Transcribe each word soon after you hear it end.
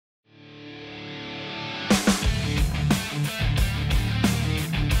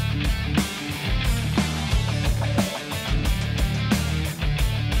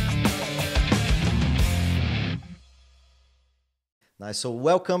So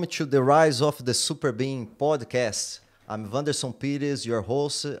welcome to the Rise of the Super Being podcast. I'm Wanderson Pires, your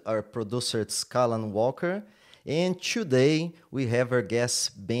host. Our producer is Callan Walker. And today we have our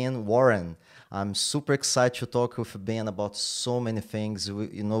guest, Ben Warren. I'm super excited to talk with Ben about so many things.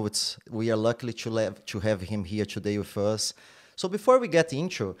 We are lucky to have him here today with us. So before we get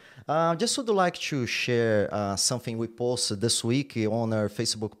into, just would like to share something we posted this week on our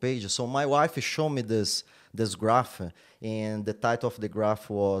Facebook page. So my wife showed me this graph, and the title of the graph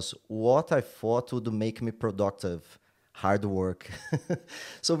was "What I Thought Would Make Me Productive: Hard Work."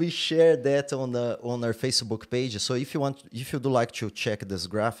 So we shared that on our Facebook page. So if you'd like to check this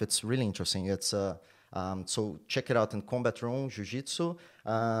graph, it's really interesting. It's so check it out in Combat Room Jiu-Jitsu.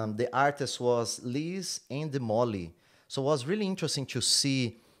 The artist was Liz and Molly. So it was really interesting to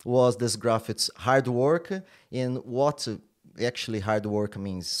see was this graph. It's hard work and what actually hard work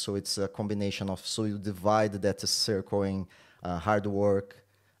means. So it's a combination of, so you divide that circle in hard work,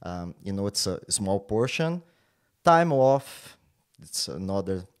 it's a small portion. Time off, it's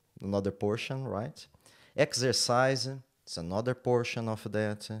another portion, right? Exercise, it's another portion of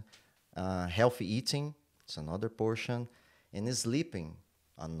that. Healthy eating, it's another portion. And sleeping,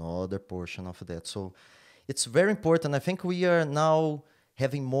 another portion of that. So it's very important. I think we are now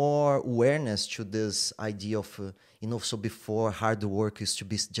having more awareness to this idea of, so before hard work used to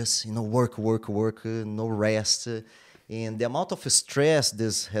be just, work, no rest. And the amount of stress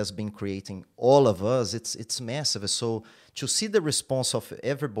this has been creating all of us, it's massive. So to see the response of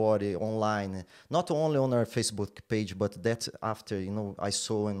everybody online, not only on our Facebook page, but that after, I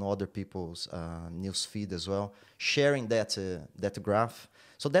saw in other people's news feed as well, sharing that graph.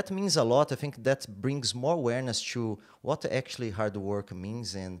 So that means a lot. I think that brings more awareness to what actually hard work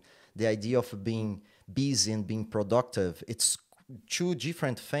means, and the idea of being busy and being productive. It's two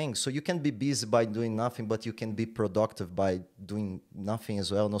different things. So you can be busy by doing nothing, but you can be productive by doing nothing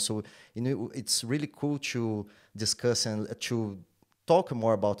as well. So it's really cool to discuss and to talk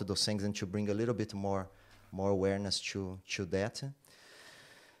more about those things and to bring a little bit more awareness to that.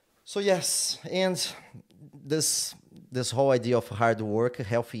 So yes, and this whole idea of hard work,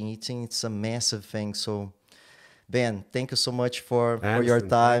 healthy eating, it's a massive thing. So Ben, thank you so much for your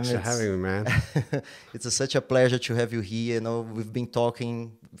time. Thanks for having me, man. It's such a pleasure to have you here. We've been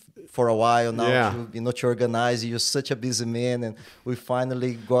talking for a while now to organize. You're such a busy man, and we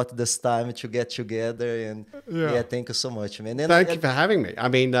finally got this time to get together. And thank you so much, man. And thank you for having me. I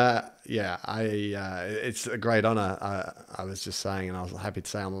mean, it's a great honor. I was just saying, and I was happy to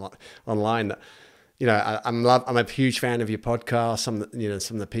say online that, I'm a huge fan of your podcast. Some of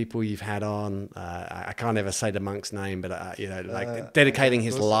the people you've had on. I can't ever say the monk's name, but dedicating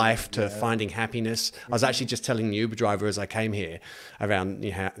his life to finding happiness. I was actually just telling the Uber driver as I came here around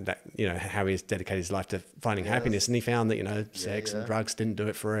how he's dedicated his life to finding happiness, and he found that sex and drugs didn't do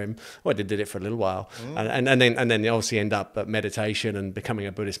it for him. Well, it did it for a little while, and then you obviously end up at meditation and becoming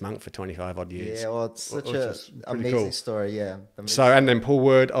a Buddhist monk for 25 odd years. Yeah, well, it's such an amazing story. Yeah. So, and then Paul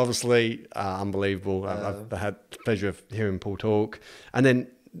Word, obviously, unbelievable. I've had the pleasure of hearing Paul talk, and then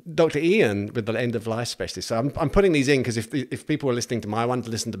Dr. Ian with the end of life specialist. So I'm putting these in because if people are listening to my one to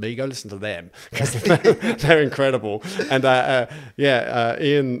listen to me, go listen to them because they're incredible. And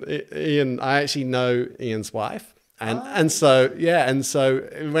Ian, I actually know Ian's wife, and so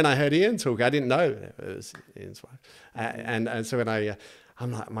when I heard Ian talk, I didn't know it was Ian's wife, and so when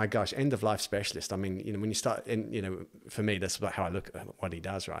I'm like, my gosh, end of life specialist. I mean, when you start, for me, that's how I look at what he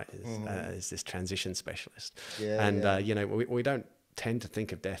does, right? Is this transition specialist? We don't tend to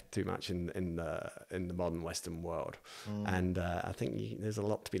think of death too much in the modern Western world, and I think there's a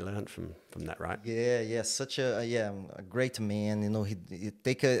lot to be learned from that, right? Yeah, such a great man. He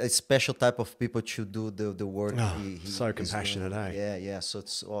take a special type of people to do the work. So compassionate, eh? Yeah. So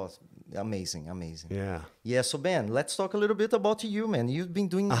it's amazing. Yeah. So Ben, let's talk a little bit about you, man. You've been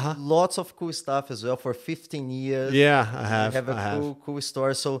doing lots of cool stuff as well for 15 years. Yeah, I have. You have cool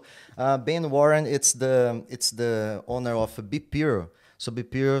story. So Ben Warren, it's the owner of BePure. So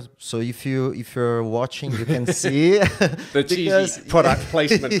BePure. So if you're watching, you can see the cheesy product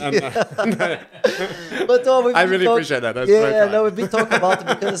placement. But I really appreciate that. That's we've been talking about it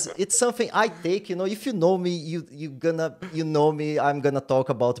because it's something I take. If you know me, you know me. I'm gonna talk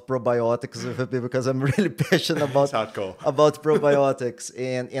about probiotics with people because I'm really passionate about probiotics,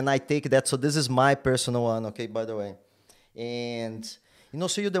 and I take that. So this is my personal one. Okay, by the way, and.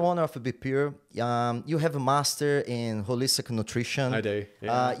 So you're the owner of BePure. You have a master in holistic nutrition. I do.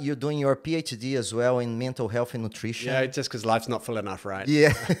 Yeah. You're doing your PhD as well in mental health and nutrition. Yeah, just because life's not full enough, right?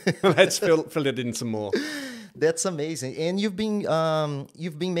 Yeah. Let's fill it in some more. That's amazing. And you've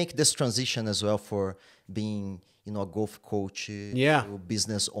been making this transition as well for being a golf coach Yeah. to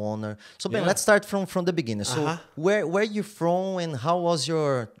business owner. So Ben, Yeah. let's start from the beginning. So where you from and how was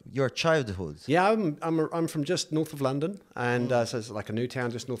your childhood? Yeah, I'm from just north of London, and so it's like a new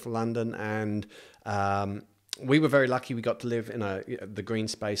town just north of London, and we were very lucky. We got to live in the green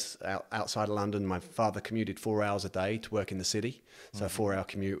space outside of London. My father commuted 4 hours a day to work in the city, so a 4-hour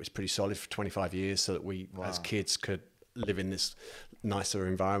commute was pretty solid for 25 years, so that we as kids could live in this nicer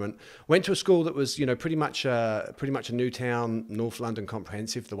environment. Went to a school that was, pretty much a new town, North London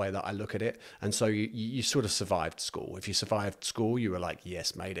comprehensive, the way that I look at it. And so you sort of survived school. If you survived school, you were like,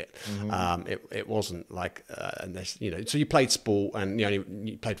 yes, made it. It wasn't like, so you played sport and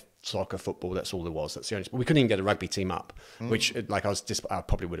you played soccer, football, that's all there was. That's the only. We couldn't even get a rugby team up, which I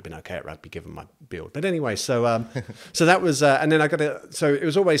probably would have been okay at rugby given my build. But anyway, so so that was, and then so it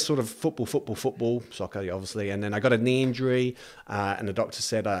was always sort of football, soccer obviously, and then I got a knee injury, and the doctor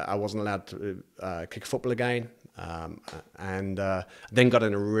said I wasn't allowed to kick a football again. And then got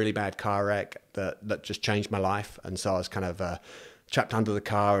in a really bad car wreck that just changed my life, and so I was kind of trapped under the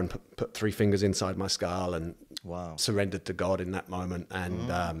car and put 3 fingers inside my skull and surrendered to God in that moment, and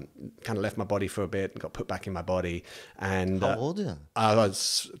kind of left my body for a bit and got put back in my body. And how old are you? I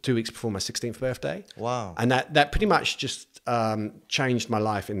was 2 weeks before my 16th birthday. Wow. And that pretty much just changed my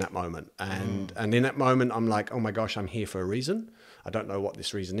life in that moment. And in that moment, I'm like, oh my gosh, I'm here for a reason. I don't know what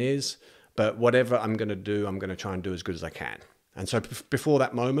this reason is, but whatever I'm going to do, I'm going to try and do as good as I can. And so before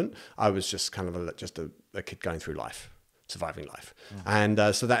that moment, I was just kind of a kid going through life, surviving life. And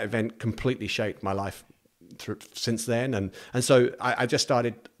so that event completely shaped my life since then. And so I just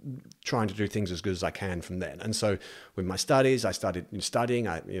started trying to do things as good as I can from then. And so with my studies, I started studying.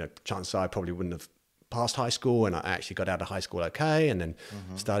 Chances are I probably wouldn't have passed high school, and I actually got out of high school okay, and then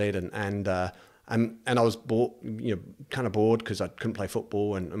studied and I was bored, kind of bored because I couldn't play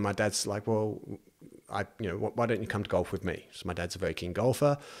football. And my dad's like, well, why don't you come to golf with me? So my dad's a very keen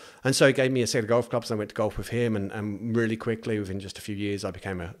golfer. And so he gave me a set of golf clubs, and I went to golf with him. And really quickly, within just a few years, I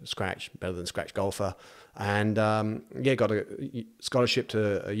became a better than scratch golfer. And got a scholarship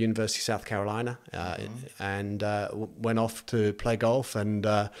to a University of South Carolina, and went off to play golf and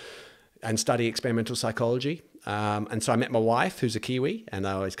study experimental psychology. And so I met my wife, who's a Kiwi, and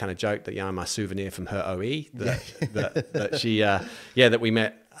I always kind of joked that I'm my souvenir from her OE that she that we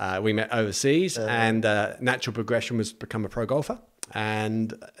met overseas, and natural progression was become a pro golfer.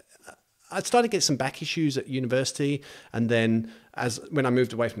 And I started to get some back issues at university, and then when I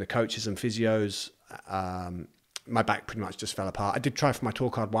moved away from the coaches and physios, my back pretty much just fell apart. I did try for my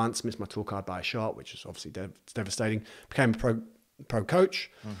tour card once, missed my tour card by a shot, which was obviously devastating. Became a pro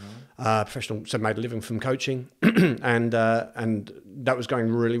coach, professional, so made a living from coaching, and that was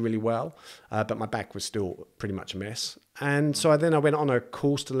going really, really well, but my back was still pretty much a mess. And so I went on a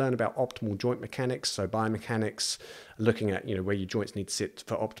course to learn about optimal joint mechanics, so biomechanics, looking at where your joints need to sit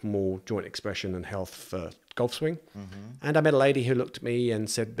for optimal joint expression and health for golf swing. And I met a lady who looked at me and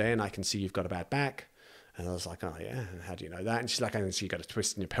said, "Ben, I can see you've got a bad back." And I was like, "Oh yeah, how do you know that?" And she's like, "I can see you've got a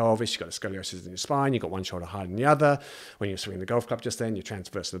twist in your pelvis, you've got a scoliosis in your spine, you've got one shoulder higher than the other. When you're swinging the golf club just then, your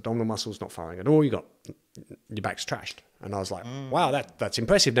transverse abdominal muscles not firing at all, your back's trashed." And I was like, wow, that's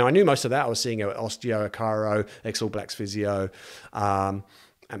impressive. Now I knew most of that. I was seeing an osteo, a chiro, ex-All Blacks physio, and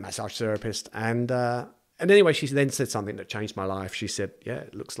massage therapist. And anyway, she then said something that changed my life. She said, "Yeah,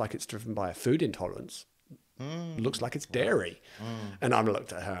 it looks like it's driven by a food intolerance. Looks like it's dairy." And I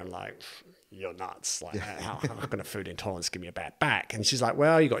looked at her and like, "You're nuts. Like, how can a food intolerance give me a bad back?" And she's like,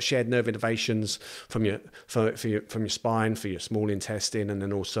 "Well, you got shared nerve innervations from your spine, for your small intestine, and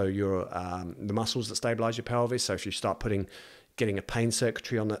then also your the muscles that stabilize your pelvis. So if you start getting a pain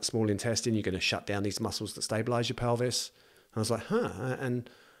circuitry on that small intestine, you're going to shut down these muscles that stabilize your pelvis." And I was like, "Huh?"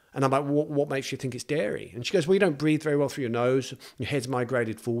 And I'm like, what makes you think it's dairy? And she goes, "Well, you don't breathe very well through your nose. Your head's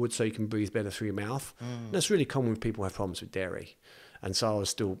migrated forward so you can breathe better through your mouth." And that's really common when people have problems with dairy. And so I was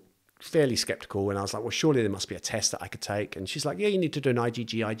still fairly skeptical, and I was like, well, surely there must be a test that I could take. And she's like, "Yeah, you need to do an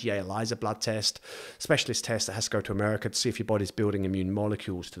IgA ELISA blood test, specialist test that has to go to America to see if your body's building immune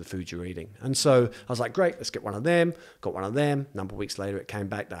molecules to the food you're eating." And so I was like, great, let's get one of them. Got one of them. A number of weeks later, it came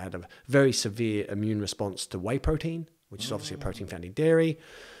back that I had a very severe immune response to whey protein, which is obviously a protein found in dairy.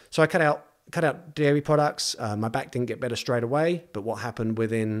 So I cut out dairy products. My back didn't get better straight away, but what happened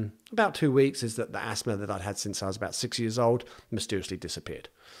within about 2 weeks is that the asthma that I'd had since I was about 6 years old mysteriously disappeared.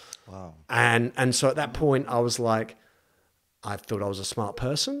 Wow. And so at that point I was like, I thought I was a smart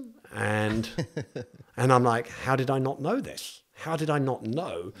person, and I'm like, how did I not know this? How did I not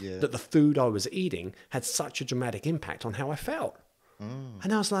know that the food I was eating had such a dramatic impact on how I felt?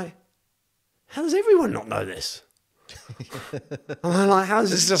 And I was like, how does everyone not know this? I'm like, how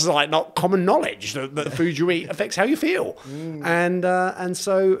is this just like not common knowledge that the food you eat affects how you feel? And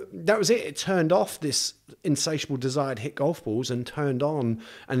so that was it. It turned off this insatiable desire to hit golf balls and turned on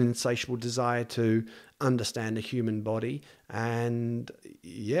an insatiable desire to understand the human body. And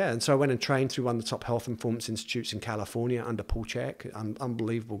so I went and trained through one of the top health and performance institutes in California under Paul Chek, an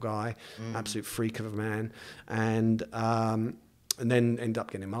unbelievable guy, absolute freak of a man. And then ended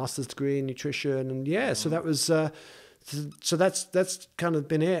up getting a master's degree in nutrition. And so that was, so that's kind of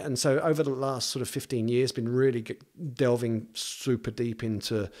been it. And so over the last sort of 15 years, been really delving super deep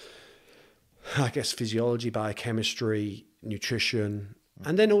into, I guess, physiology, biochemistry, nutrition,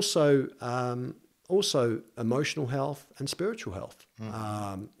 and then also emotional health and spiritual health.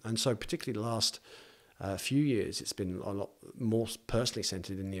 And so particularly the last few years, it's been a lot more personally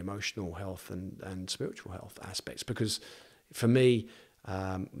centered in the emotional health and spiritual health aspects, because for me,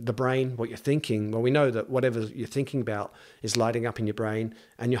 the brain, what you're thinking, well, we know that whatever you're thinking about is lighting up in your brain,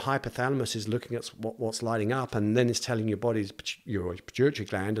 and your hypothalamus is looking at what's lighting up, and then it's telling your body's, your pituitary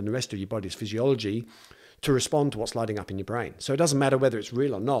gland and the rest of your body's physiology to respond to what's lighting up in your brain. So it doesn't matter whether it's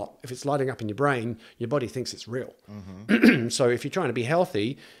real or not. If it's lighting up in your brain, your body thinks it's real. So if you're trying to be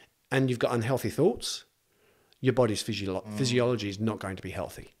healthy and you've got unhealthy thoughts, your body's physiology is not going to be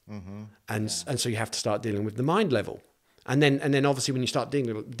healthy. And so you have to start dealing with the mind level. And then obviously when you start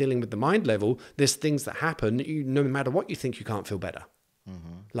dealing with the mind level, there's things that happen that no matter what you think, you can't feel better.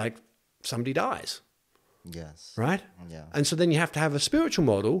 Like somebody dies. Yes. Right? Yeah. And so then you have to have a spiritual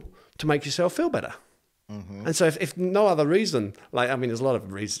model to make yourself feel better. And so if no other reason, there's a lot of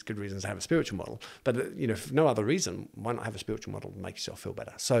good reasons to have a spiritual model, but if no other reason, why not have a spiritual model to make yourself feel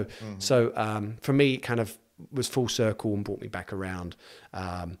better? So for me, it kind of was full circle and brought me back around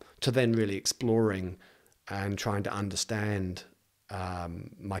to then really exploring and trying to understand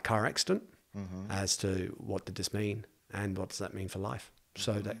my car accident as to what did this mean and what does that mean for life.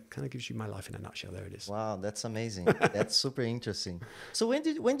 So that kind of gives you my life in a nutshell. There it is. Wow, that's amazing. That's super interesting. So when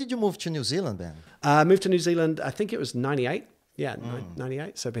did you move to New Zealand, Ben? Moved to New Zealand, I think it was 98. Yeah,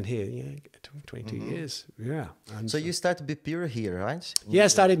 98. So I've been here 22 years. Yeah. And so you started BePure here, right? I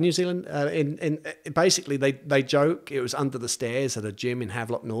started in New Zealand. Basically, they joke it was under the stairs at a gym in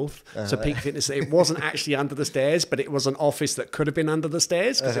Havelock North. So Peak Fitness, it wasn't actually under the stairs, but it was an office that could have been under the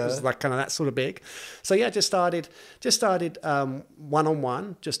stairs because it was like kind of that sort of big. So just started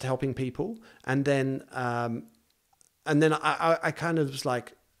one-on-one, just helping people, and then I kind of was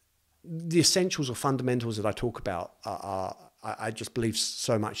like, the essentials or fundamentals that I talk about are I just believe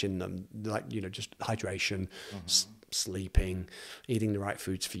so much in them, like, just hydration, sleeping, eating the right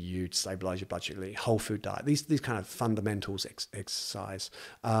foods for you to stabilize your blood sugar, whole food diet, these kind of fundamentals, exercise,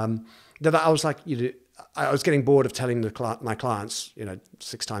 that I was like, I was getting bored of telling my clients,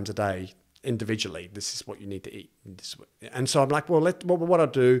 6 times a day, individually, this is what you need to eat. And so I'm like, well, what I'll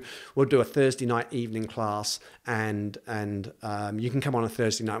do, we'll do a Thursday night evening class, and you can come on a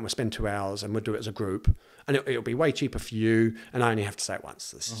Thursday night and we'll spend 2 hours and we'll do it as a group, and it'll be way cheaper for you, and I only have to say it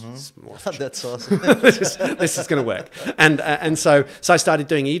once. This is more That's awesome. this is going to work. And so I started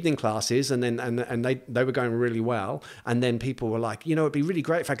doing evening classes, and they were going really well. And then people were like, it'd be really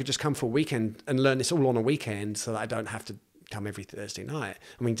great if I could just come for a weekend and learn this all on a weekend, so that I don't have to come every Thursday night,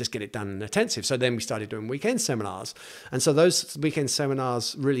 and we can just get it done in intensive. So then we started doing weekend seminars, and so those weekend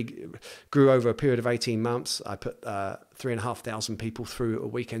seminars really grew over a period of 18 months. I put 3,500 people through a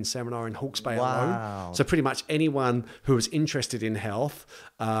weekend seminar in Hawke's Bay alone. So pretty much anyone who was interested in health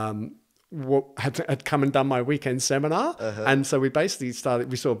had come and done my weekend seminar. And so we basically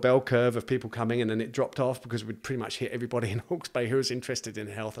we saw a bell curve of people coming, and then it dropped off because we'd pretty much hit everybody in Hawke's Bay who was interested in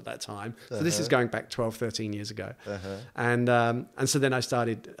health at that time. So this is going back 12, 13 years ago. And so then I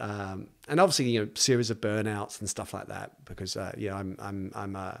started, and obviously, series of burnouts and stuff like that, because I'm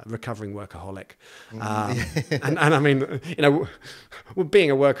a recovering workaholic. And I mean,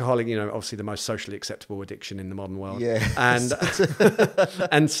 being a workaholic, obviously the most socially acceptable addiction in the modern world. And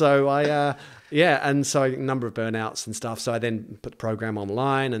so and so a number of burnouts and stuff. So I then put the program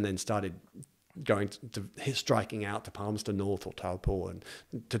online, and then started going to striking out to Palmerston North or Taupo and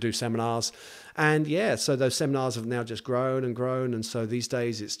to do seminars. And so those seminars have now just grown and grown. And so these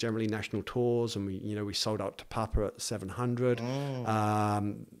days it's generally national tours, and we sold out to Papa at 700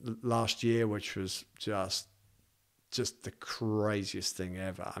 last year, which was just the craziest thing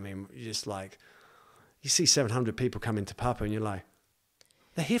ever. I mean, just like, you see 700 people come into Papa and you're like,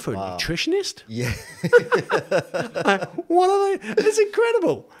 they're here for a nutritionist? Yeah. What are they? It's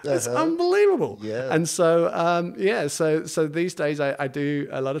incredible. It's unbelievable. Yeah. And so, so these days I do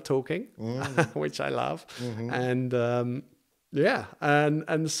a lot of talking, which I love. And, and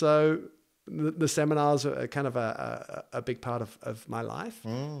so the seminars are kind of a big part of my life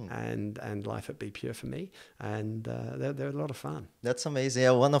and life at BePure for me. And they're a lot of fun. That's amazing.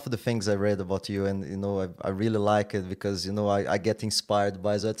 Yeah, one of the things I read about you, and I really like it because I get inspired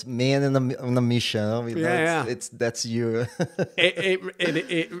by that man on a mission. That's you.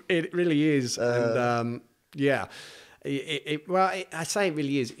 It really is, and I say it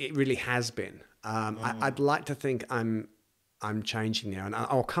really is. It really has been. I'd like to think I'm changing now, and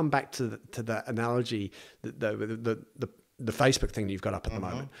I'll come back to the analogy, the Facebook thing that you've got up at the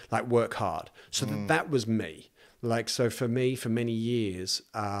moment, like work hard. So that was me. Like, so for me, for many years,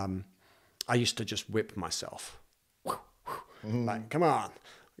 I used to just whip myself. Like, come on,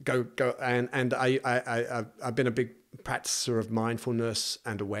 go. And I've been a big practicer of mindfulness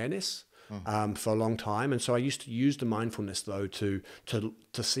and awareness for a long time. And so I used to use the mindfulness though to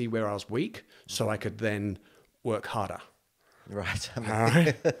see where I was weak so I could then work harder. Right.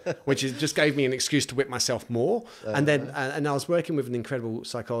 Which just gave me an excuse to whip myself more. And then, and I was working with an incredible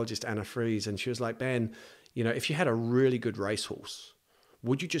psychologist, Anna Fries, and she was like, Ben, if you had a really good racehorse,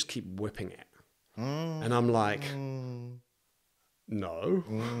 would you just keep whipping it? And I'm like, no.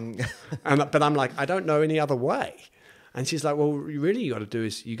 But I'm like, I don't know any other way. And she's like, well, really you got to do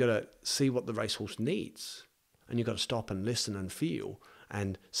is you got to see what the racehorse needs. And you got to stop and listen and feel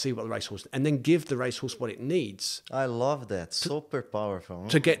and see what the racehorse, and then give the racehorse what it needs. I love that. Super powerful.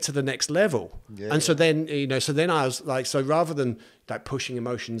 To get to the next level. Yeah, and so then, so then I was like, so rather than like pushing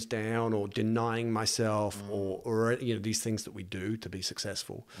emotions down or denying myself or these things that we do to be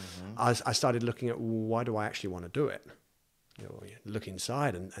successful, I started looking at, why do I actually want to do it? Look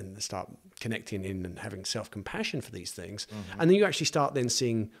inside and start connecting in and having self-compassion for these things. And then you actually start then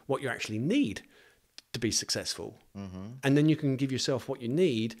seeing what you actually need to be successful. And then you can give yourself what you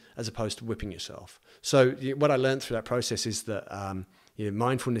need as opposed to whipping yourself. So what I learned through that process is that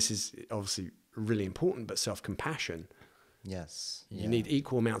mindfulness is obviously really important, but self-compassion. Yes. You need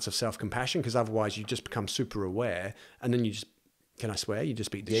equal amounts of self-compassion, because otherwise you just become super aware, and then you just, can I swear? You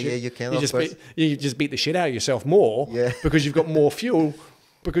just beat the shit. Yeah, you can. You just beat the shit out of yourself more because you've got more fuel,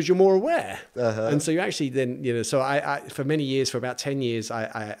 because you're more aware. And so you actually then, so I for many years, for about 10 years,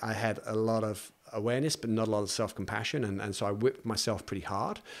 I had a lot of awareness, but not a lot of self-compassion. And so I whipped myself pretty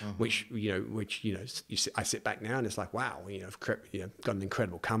hard, which I sit back now and it's like, wow, I've got an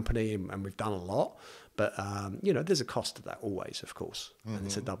incredible company and we've done a lot. But there's a cost to that always, of course, and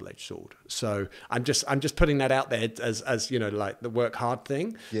it's a double-edged sword. So I'm just putting that out there as like the work hard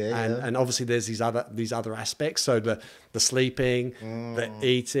thing, and obviously there's these other aspects. So the sleeping, the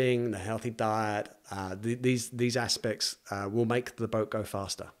eating, the healthy diet, these aspects will make the boat go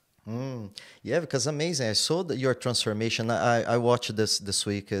faster. Yeah, because amazing. I saw your transformation. I watched this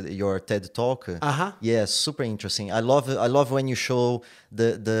week your TED talk. Yeah, super interesting. I love when you show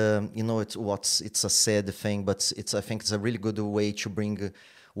it's a sad thing, but I think it's a really good way to bring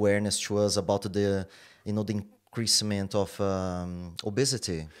awareness to us about the increasement of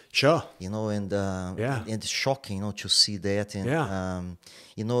obesity. Sure. And it's shocking, to see that. And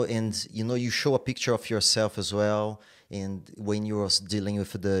you show a picture of yourself as well. And when you was dealing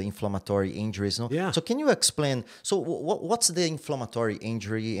with the inflammatory injuries, So can you explain? So what's the inflammatory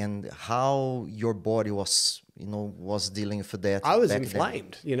injury and how your body was dealing with that? I was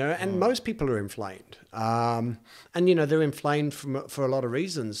inflamed, and most people are inflamed, and they're inflamed for a lot of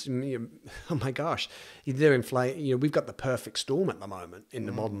reasons. Oh my gosh, they're inflamed. We've got the perfect storm at the moment in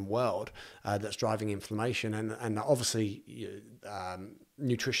the modern world that's driving inflammation, and obviously.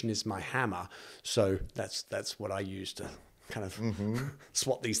 Nutrition is my hammer, so that's what I use to kind of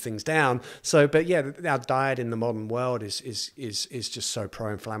swat these things down. So, but yeah, our diet in the modern world is just so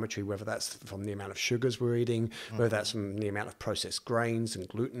pro-inflammatory. Whether that's from the amount of sugars we're eating, whether that's from the amount of processed grains and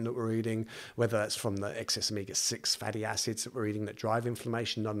gluten that we're eating, whether that's from the excess omega-6 fatty acids that we're eating that drive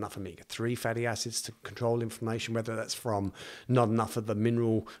inflammation, not enough omega-3 fatty acids to control inflammation, whether that's from not enough of the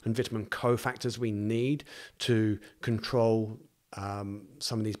mineral and vitamin cofactors we need to control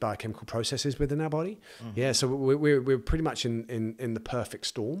some of these biochemical processes within our body. So we're pretty much in the perfect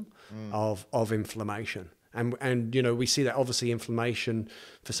storm of inflammation, and we see that obviously inflammation,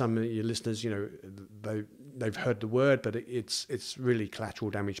 for some of your listeners, they've heard the word, but it's really collateral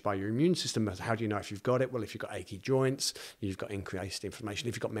damage by your immune system. How do you know if you've got it? Well, if you've got achy joints, you've got increased inflammation.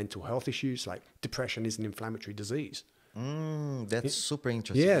 If you've got mental health issues, like depression is an inflammatory disease. That's super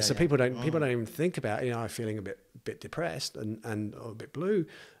interesting. Yeah, so people don't even think about feeling a bit depressed and or a bit blue,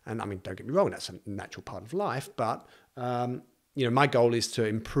 and I mean, don't get me wrong, that's a natural part of life, but my goal is to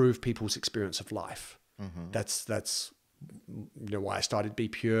improve people's experience of life. That's why I started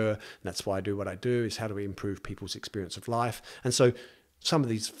BePure, and that's why I do what I do, is how do we improve people's experience of life. And so some of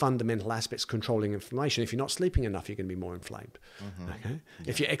these fundamental aspects controlling inflammation. If you're not sleeping enough, you're going to be more inflamed. Okay. Yeah.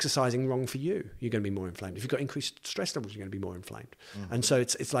 If you're exercising wrong for you, you're going to be more inflamed. If you've got increased stress levels, you're going to be more inflamed. And so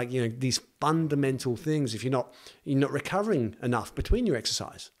it's like, you know, these fundamental things. If you're not recovering enough between your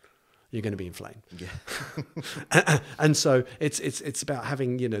exercise, you're going to be inflamed. Yeah. And so it's about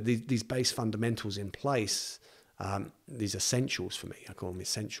having, you know, these base fundamentals in place. These essentials for me, I call them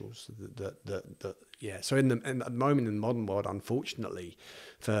essentials. Yeah. So in the moment in the modern world, unfortunately,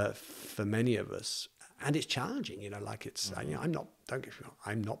 for many of us, and it's challenging, you know, like it's, you know, don't get me wrong,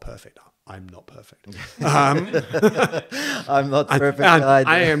 I'm not perfect. I'm not perfect. I'm not perfect.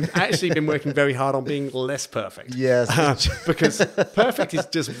 I am actually been working very hard on being less perfect. Yes. Because perfect is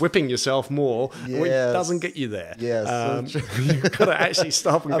just whipping yourself more, which doesn't get you there. Yes. You've got to actually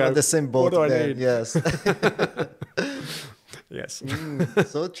stop and I'm go, in the same boat. What do I need? Yes. Yes.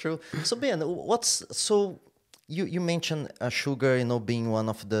 So true. So Ben, so you mentioned sugar, you know, being one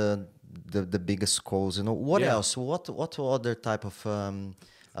of the biggest cause. You know, what else? What other type of foods?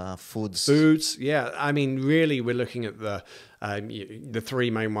 Yeah. I mean, really, we're looking at the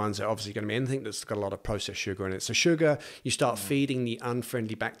three main ones are obviously going to be anything that's got a lot of processed sugar in it. So sugar, you start feeding the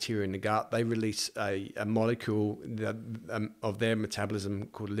unfriendly bacteria in the gut. They release a molecule of their metabolism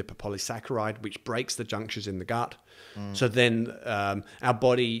called lipopolysaccharide, which breaks the junctions in the gut. So then our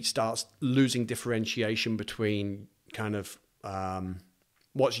body starts losing differentiation between kind of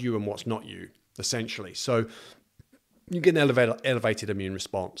what's you and what's not you, essentially. So you get an elevated immune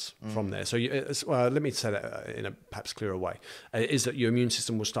response from there. So let me say that in a perhaps clearer way, is that your immune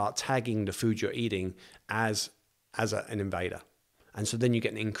system will start tagging the food you're eating as an invader. And so then you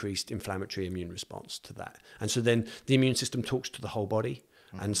get an increased inflammatory immune response to that. And so then the immune system talks to the whole body.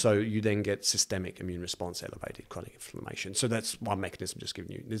 And so you then get systemic immune response, elevated chronic inflammation. So that's one mechanism, just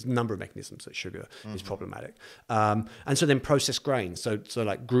giving you, there's a number of mechanisms that sugar is problematic. And so then processed grains, so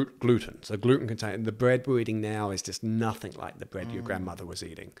like gluten. So gluten contained, the bread we're eating now is just nothing like the bread your grandmother was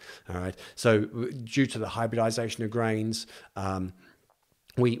eating. All right. So due to the hybridization of grains,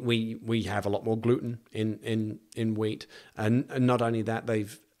 we have a lot more gluten in wheat. And not only that,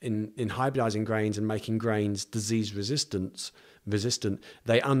 in hybridizing grains and making grains disease resistant,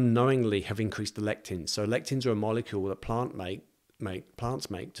 they unknowingly have increased the lectins. So lectins are a molecule that plants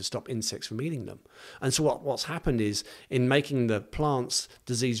make to stop insects from eating them. And so what's happened is, in making the plants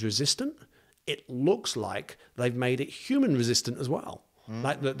disease resistant, it looks like they've made it human resistant as well.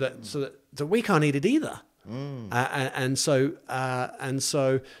 Like so that we can't eat it either. And so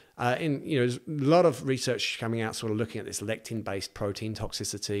in, you know, there's a lot of research coming out sort of looking at this lectin-based protein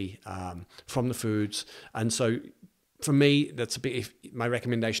toxicity from the foods. And so for me, that's my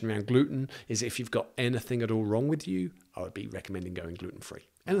recommendation around gluten is, if you've got anything at all wrong with you, I would be recommending going gluten-free.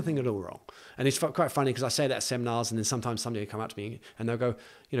 Anything at all wrong. And it's quite funny because I say that at seminars, and then sometimes somebody will come up to me and they'll go,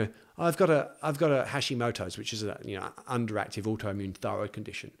 you know, I've got a Hashimoto's, which is a, you know, underactive autoimmune thyroid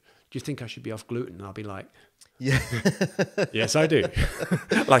condition. Do you think I should be off gluten? And I'll be like, yeah, yes, I do.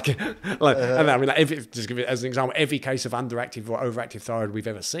 And I mean, just give it as an example, every case of underactive or overactive thyroid we've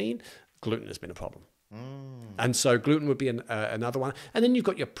ever seen, gluten has been a problem. And so gluten would be another one. And then you've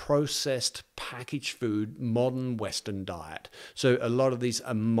got your processed packaged food, modern Western diet. So a lot of these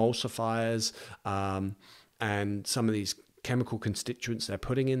emulsifiers and some of these chemical constituents they're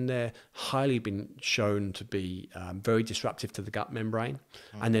putting in there highly been shown to be very disruptive to the gut membrane.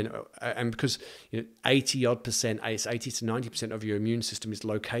 And then because 80 to 90% of your immune system is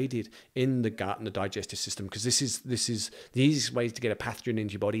located in the gut and the digestive system, because this is the easiest way to get a pathogen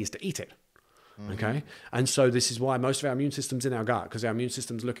into your body is to eat it. Okay. And so this is why most of our immune system's in our gut, because our immune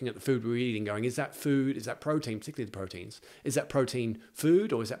system's looking at the food we're eating going, is that food, is that protein, particularly the proteins, is that protein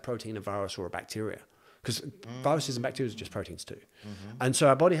food, or is that protein a virus or a bacteria? Because viruses and bacteria are just proteins too. And so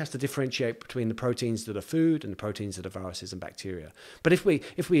our body has to differentiate between the proteins that are food and the proteins that are viruses and bacteria. But if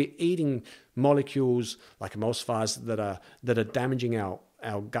we're eating molecules like emulsifiers that are damaging our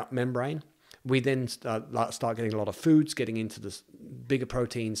gut membrane, we then start getting a lot of foods getting into the bigger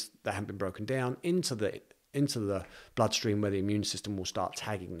proteins that haven't been broken down into the bloodstream, where the immune system will start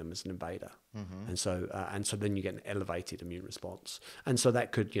tagging them as an invader. And so then you get an elevated immune response. And so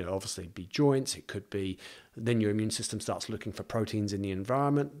that could, you know, obviously be joints. It could be then your immune system starts looking for proteins in the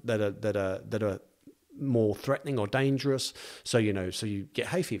environment that are more threatening or dangerous. So you get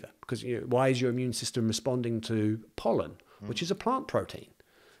hay fever because why is your immune system responding to pollen, which is a plant protein?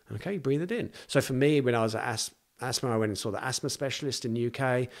 Okay, breathe it in. So for me, when I was at asthma, I went and saw the asthma specialist in the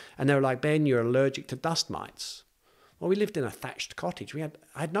UK, and they were like, Ben, you're allergic to dust mites. Well, we lived in a thatched cottage. I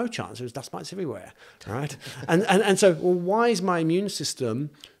had no chance. There was dust mites everywhere, right? and so, well, why is my immune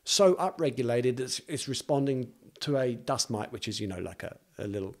system so upregulated that it's responding to a dust mite, which is, you know, like a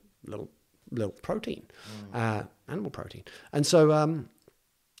little protein, animal protein. And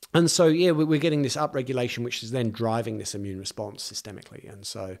so, yeah, we're getting this upregulation, which is then driving this immune response systemically. And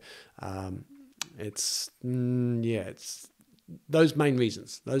so it's those main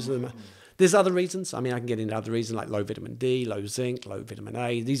reasons. Those are there's other reasons. I mean, I can get into other reasons like low vitamin D, low zinc, low vitamin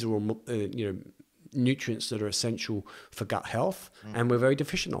A. These are all, nutrients that are essential for gut health, and we're very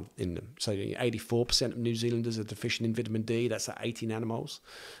deficient in them. So 84% of New Zealanders are deficient in vitamin D. That's at 80 nanomoles.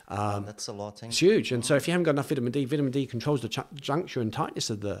 That's a lot. It's huge. And so if you haven't got enough vitamin D controls the juncture and tightness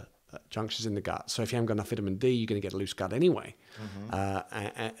of the junctures in the gut. So if you haven't got enough vitamin D, you're going to get a loose gut anyway.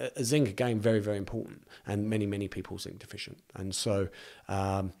 Zinc, again, very, very important. And many people zinc deficient. And so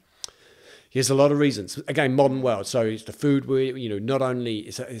here's a lot of reasons. Again, modern world. So it's the food not only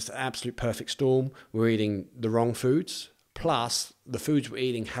it's an absolute perfect storm. We're eating the wrong foods. Plus, the foods we're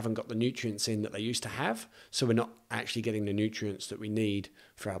eating haven't got the nutrients in that they used to have. So we're not actually getting the nutrients that we need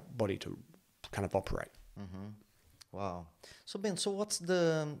for our body to kind of operate. Wow. So Ben,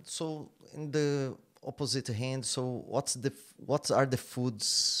 so in the opposite hand, so what are the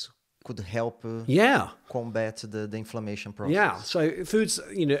foods could help combat the inflammation process? Yeah, so foods,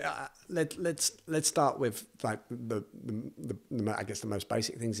 let's start with like the I guess the most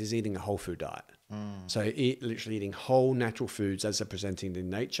basic things is eating a whole food diet. So literally eating whole natural foods as they're presented in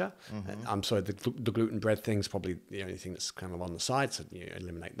nature. I'm sorry, the gluten bread thing's probably the only thing that's kind of on the side, so you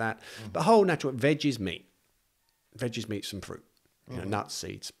eliminate that. But whole natural veggies, meat, some fruit. Nuts,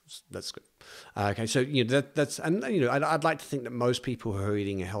 seeds, that's good. Okay, so that's I'd like to think that most people who are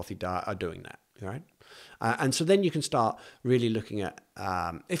eating a healthy diet are doing that, right? And so then you can start really looking at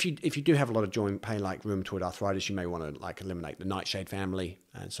if you do have a lot of joint pain like rheumatoid arthritis, you may want to like eliminate the nightshade family,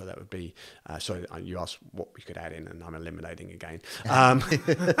 and so that would be you asked what we could add in, and I'm eliminating again.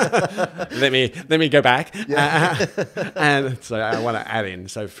 Let me go back, and so I want to add in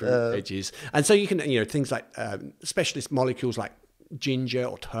fruit, veggies, and so you can things like specialist molecules like ginger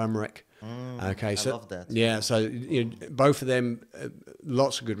or turmeric. Okay, so I love that. Yeah, so both of them,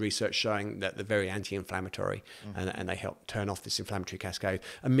 lots of good research showing that they're very anti-inflammatory, and they help turn off this inflammatory cascade.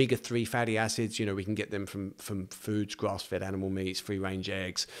 Omega-3 fatty acids, we can get them from foods, grass-fed animal meats, free-range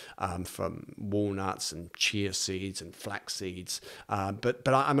eggs, from walnuts and chia seeds and flax seeds. But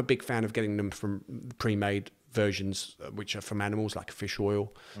I'm a big fan of getting them from pre-made versions which are from animals like fish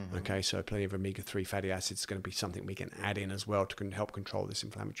oil. Okay, so plenty of omega-3 fatty acids is going to be something we can add in as well to help control this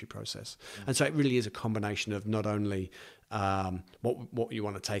inflammatory process. And so it really is a combination of not only what you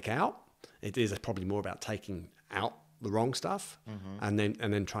want to take out, it is probably more about taking out the wrong stuff and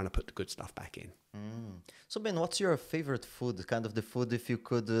then trying to put the good stuff back in. So Ben, what's your favorite food? Kind of the food if you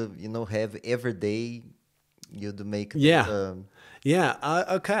could have every day, you'd make okay,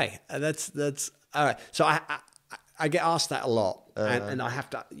 that's all right. So I get asked that a lot, and I'm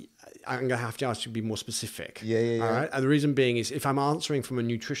going to have to ask you to be more specific. Yeah. All right. And the reason being is if I'm answering from a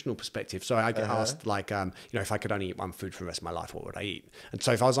nutritional perspective, so I get asked like, if I could only eat one food for the rest of my life, what would I eat? And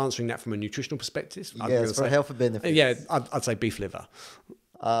so if I was answering that from a nutritional perspective, yes, for health benefits. Yeah, I'd say beef liver.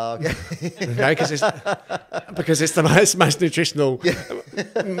 Okay. Okay, because it's the most nutritional.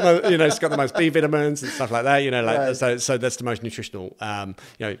 It's got the most B vitamins and stuff like that. Right. So that's the most nutritional.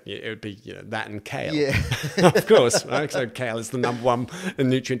 It would be that and kale. Yeah. Of course, right? So kale is the #1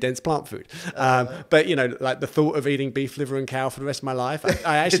 nutrient dense plant food. But like the thought of eating beef liver and cow for the rest of my life,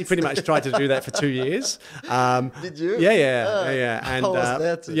 I actually pretty much tried to do that for 2 years. Did you? Yeah. And how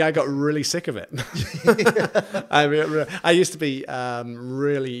was that? I got really sick of it. I used to be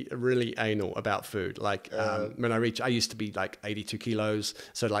really anal about food. Like when I used to be like 82 kilos.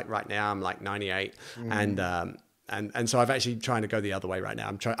 So like right now I'm like 98, and so I've actually trying to go the other way right now.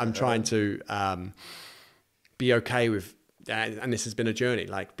 I'm trying to be okay with, and this has been a journey.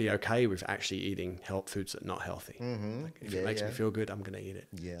 Like be okay with actually eating foods that are not healthy. Like, if it makes me feel good, I'm going to eat it.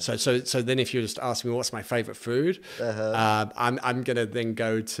 Yeah. So then if you just ask me what's my favorite food, I'm going to then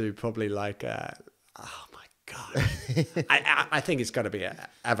go to probably like. God, I think it's got to be a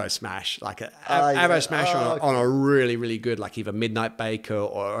Avo Smash, like Avo Smash on a really, really good, like either Midnight Baker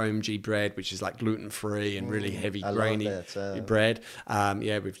or OMG bread, which is like gluten-free and really heavy, grainy bread.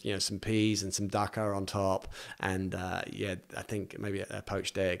 With some peas and some dukkha on top, and I think maybe a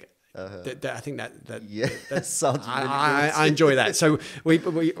poached egg. I think that sounds really good. I enjoy that. So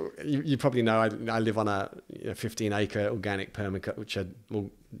you probably know I live on a 15-acre organic permaculture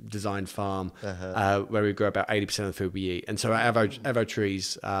designed farm where we grow about 80% of the food we eat, and so our avo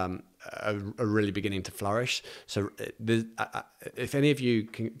trees are really beginning to flourish. So if any of you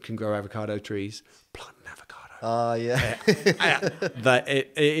can grow avocado trees, plant an avocado. Yeah. That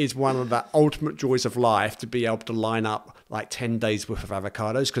it is one of the ultimate joys of life to be able to line up like 10 days worth of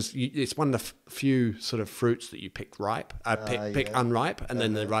avocados, because it's one of the few sort of fruits that you pick ripe, pick unripe, and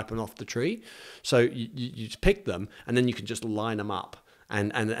then they ripen off the tree. So you just pick them, and then you can just line them up.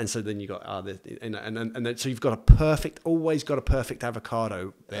 And so then you got so you've got always got a perfect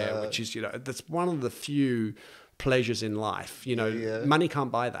avocado there, which is, that's one of the few pleasures in life. Money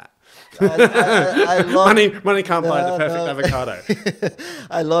can't buy that. I love, money can't buy the perfect avocado.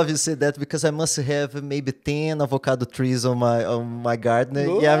 I love you say that, because I must have maybe 10 avocado trees on my garden.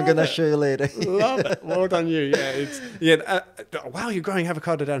 I'm gonna show you later. Love it. Well done, you. Wow, you're growing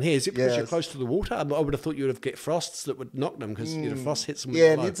avocado down here. Is it because you're close to the water? I would have thought you would get frosts that would knock them, because frost hits them.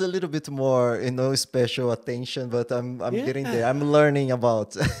 It needs a little bit more, special attention. But I'm getting there. I'm learning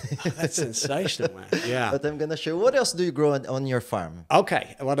about. That's sensational, man. Yeah. But I'm gonna show you. What else do you grow on your farm?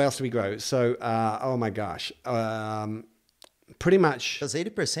 Okay, what else do we grow? So, oh my gosh, pretty much. Because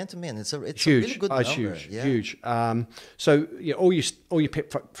 80%, man, it's huge. A really good number. Huge. So all your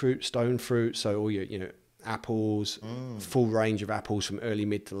pip fruit, stone fruit. So all your apples, full range of apples from early,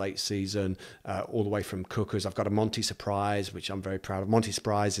 mid to late season, all the way from cookers. I've got a Monty Surprise, which I'm very proud of. Monty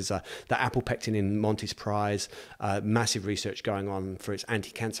Surprise is the apple pectin in Monty Surprise. Massive research going on for its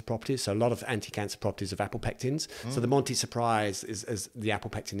anti-cancer properties. So a lot of anti-cancer properties of apple pectins. So the Monty Surprise is the apple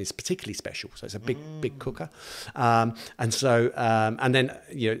pectin is particularly special. So it's a big cooker. And then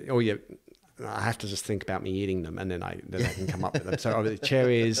all your, I have to just think about me eating them, and then I can come up with them. So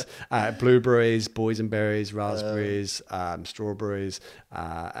cherries, blueberries, boysenberries, raspberries, strawberries,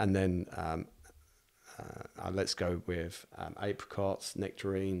 and then let's go with apricots,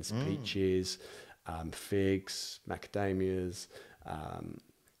 nectarines, peaches, figs, macadamias,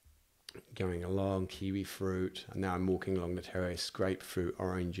 going along, kiwi fruit. And now I'm walking along the terrace, grapefruit,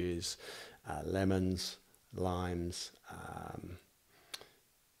 oranges, lemons, limes,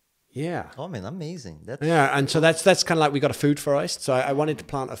 Oh man, amazing. And so that's kind of like we got a food forest. So I wanted to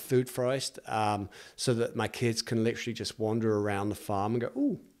plant a food forest so that my kids can literally just wander around the farm and go,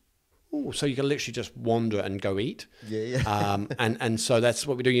 ooh. So you can literally just wander and go eat. And so that's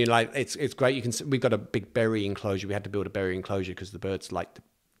what we're doing. It's great. We've got a big berry enclosure. We had to build a berry enclosure because the birds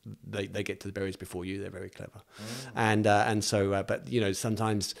they get to the berries before you. They're very clever. And so but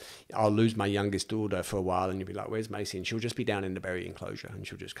sometimes I'll lose my youngest daughter for a while, and you'll be like, where's Macy? And she'll just be down in the berry enclosure, and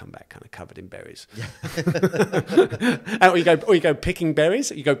she'll just come back kind of covered in berries. Or you go picking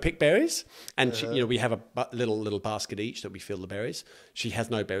berries. You go pick berries, and we have a little basket each that we fill the berries. She has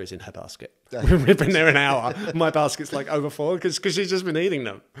no berries in her basket. We've been there an hour. My basket's like overfull because she's just been eating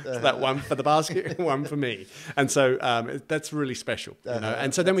them. So that one for the basket, one for me. And so that's really special.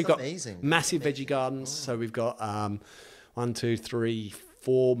 And so then we've got massive veggie gardens. So we've got 1, 2, 3,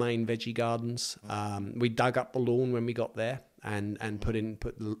 4 main veggie gardens. We dug up the lawn when we got there and put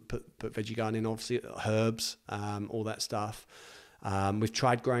veggie garden in, obviously herbs, all that stuff. We've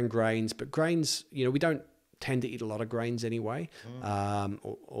tried growing grains, but grains, we don't tend to eat a lot of grains anyway,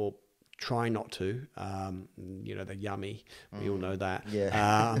 or try not to. They're yummy. We all know that.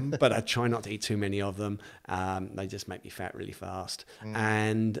 But I try not to eat too many of them. They just make me fat really fast.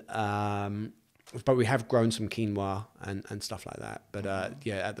 And but we have grown some quinoa and stuff like that. But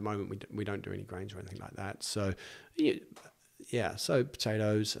at the moment we don't do any grains or anything like that. So so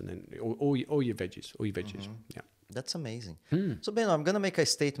potatoes, and then all your veggies. Yeah. That's amazing. So Ben, I'm gonna make a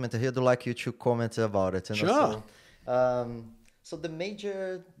statement here. I'd like you to comment about it. Sure. So the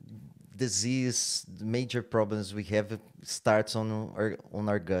major disease, the major problems we have starts on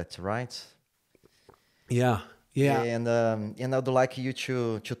our gut, right? Yeah. And I'd like you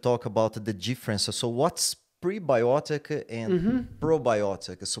to talk about the difference. So what's prebiotic and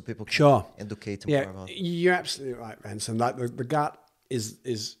probiotic, so people can educate more about it. You're absolutely right, Ransom. Like the gut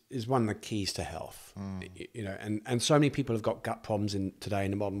is one of the keys to health. And so many people have got gut problems today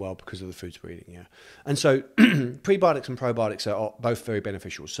in the modern world because of the foods we're eating. And so prebiotics and probiotics are both very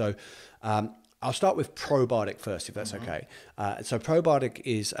beneficial. So I'll start with probiotic first, if that's okay. So probiotic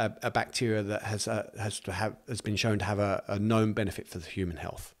is a bacteria that has been shown to have a known benefit for the human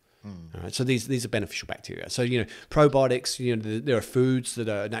health. All right, so these are beneficial bacteria. So probiotics. There are foods that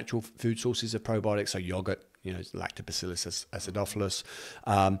are natural food sources of probiotics. So yogurt, Lactobacillus acidophilus.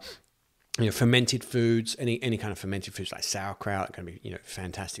 Fermented foods, any kind of fermented foods like sauerkraut can be,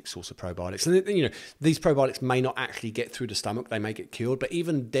 fantastic source of probiotics. And these probiotics may not actually get through the stomach; they may get killed. But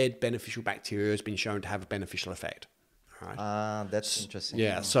even dead beneficial bacteria has been shown to have a beneficial effect. Right? That's interesting.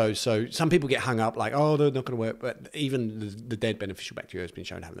 Yeah, so some people get hung up like, oh, they're not going to work, but even the dead beneficial bacteria has been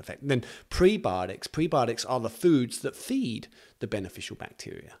shown to have an effect. And then prebiotics are the foods that feed the beneficial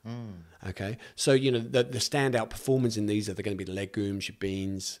bacteria. Okay, so the standout performers in these are going to be the legumes, your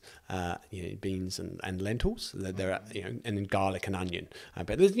beans, beans and lentils. They're and then garlic and onion.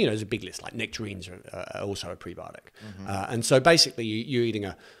 But there's a big list like nectarines are also a prebiotic. And so basically you're eating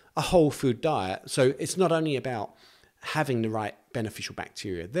a whole food diet. So it's not only about having the right beneficial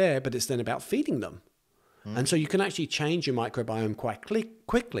bacteria there, but it's then about feeding them. And so you can actually change your microbiome quite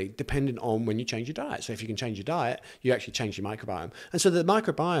quickly depending on when you change your diet. So if you can change your diet, you actually change your microbiome. And so the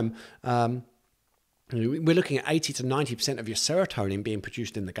microbiome, we're looking at 80 to 90% of your serotonin being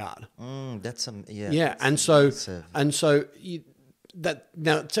produced in the gut. That's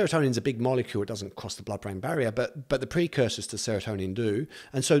now serotonin is a big molecule. It doesn't cross the blood-brain barrier, but the precursors to serotonin do.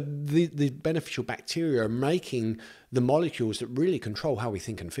 And so the beneficial bacteria are making the molecules that really control how we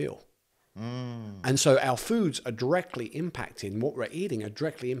think and feel. And so our foods are directly impacting what we're eating, are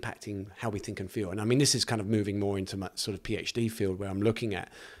directly impacting how we think and feel. And I mean, this is kind of moving more into my sort of PhD field where I'm looking at,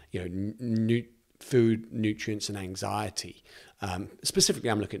 food, nutrients, and anxiety. Specifically,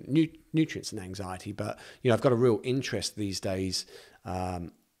 I'm looking at nutrients and anxiety, but I've got a real interest these days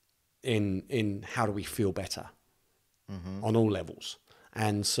in how do we feel better on all levels.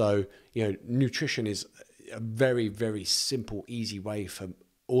 And so, nutrition is a very, very simple, easy way for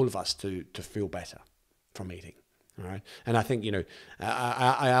all of us to feel better from eating. All right, and I think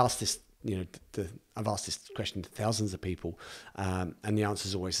I asked this. I've asked this question to thousands of people, and the answer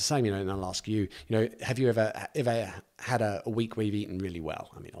is always the same. And I'll ask you. Have you ever had a week where you've eaten really well?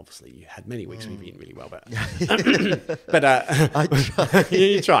 I mean, obviously you had many weeks where you've eaten really well, but I try.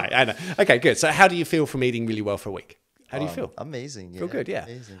 You try. I know. Okay, good. So, how do you feel from eating really well for a week? How do you feel? Amazing. Feel good. Yeah.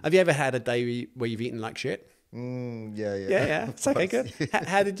 Amazing. Have you ever had a day where you've eaten like shit? Yeah. It's okay. Good.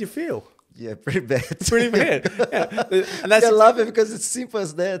 How did you feel? Yeah, pretty bad. Pretty bad. Yeah. And that's I love it because it's simple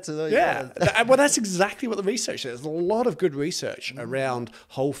as that. Well, that's exactly what the research says. There's a lot of good research around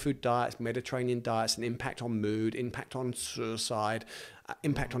whole food diets, Mediterranean diets, and impact on mood, impact on suicide,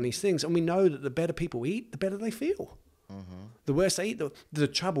 impact on these things. And we know that the better people eat, the better they feel. The worse they eat, the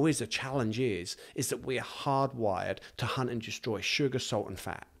trouble is, the challenge is that we're hardwired to hunt and destroy sugar, salt, and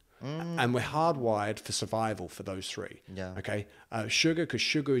fat. And we're hardwired for survival for those three. Yeah. Okay. Sugar, because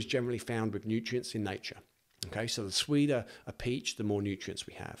sugar is generally found with nutrients in nature. Okay. So the sweeter a peach, the more nutrients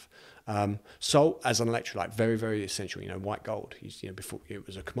we have. Salt as an electrolyte, very, very essential. White gold. Before it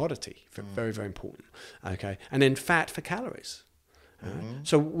was a commodity, very, very important. Okay. And then fat for calories.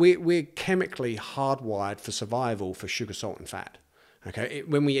 So we're chemically hardwired for survival for sugar, salt, and fat. Okay.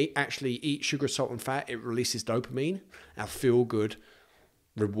 When we actually eat sugar, salt, and fat, it releases dopamine, our feel-good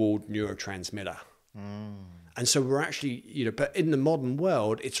reward neurotransmitter. And so we're actually, but in the modern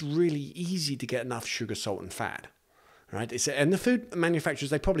world, it's really easy to get enough sugar, salt, and fat, right? And the food manufacturers,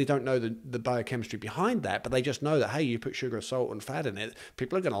 they probably don't know the biochemistry behind that, but they just know that, hey, you put sugar, salt, and fat in it,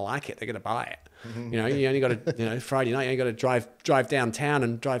 people are going to like it. They're going to buy it. You only got to, Friday night, you only got to drive downtown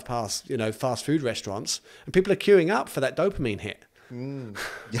and drive past, fast food restaurants, and people are queuing up for that dopamine hit. They're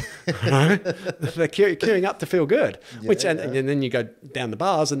queuing up to feel good, and then you go down the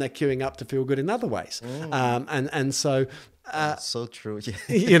bars and they're queuing up to feel good in other ways. And so so true.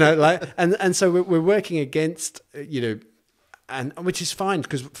 and so we're working against and which is fine,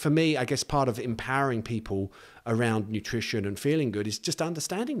 because for me, I guess part of empowering people around nutrition and feeling good is just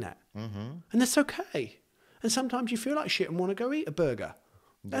understanding that, and that's okay. And sometimes you feel like shit and want to go eat a burger.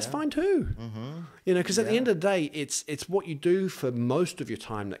 That's fine too. Because at the end of the day, it's what you do for most of your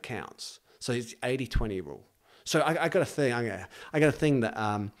time that counts. So it's the 80-20 rule. So I got a thing. I got a thing that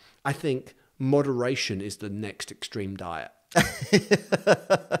I think moderation is the next extreme diet.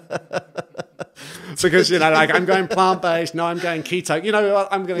 Because I'm going plant-based. No, I'm going keto.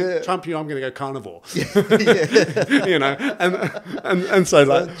 I'm going to trump you. I'm going to go carnivore. And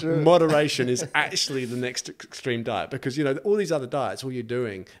so moderation is actually the next extreme diet, because all these other diets, all you're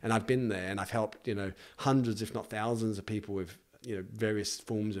doing, and I've been there and I've helped hundreds, if not thousands, of people with various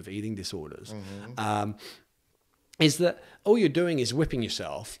forms of eating disorders. Is that all you're doing is whipping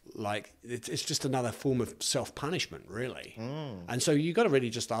yourself? Like it's just another form of self-punishment, really. And so you got to really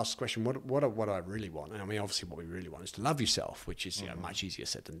just ask the question: what do I really want? And I mean, obviously, what we really want is to love yourself, which is much easier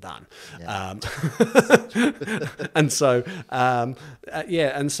said than done. Yeah. And so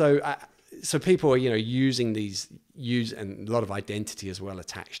so people are, using and a lot of identity as well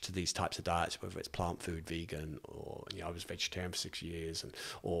attached to these types of diets, whether it's plant food, vegan, or, I was vegetarian for 6 years, and,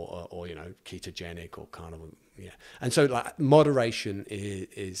 or ketogenic or carnivore. Yeah. And so like moderation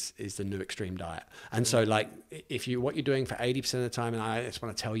is the new extreme diet. And so like what you're doing for 80% of the time, and I just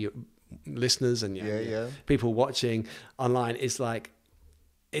want to tell you listeners and people watching online, is like,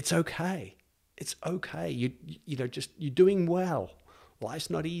 it's okay. It's okay. You're doing well. Life's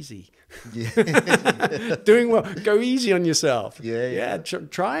not easy. Yeah. Doing well. Go easy on yourself. Yeah.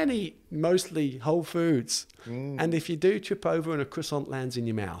 Try and eat mostly whole foods. And if you do trip over and a croissant lands in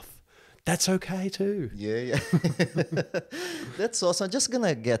your mouth, that's okay too. Yeah. That's awesome. I'm just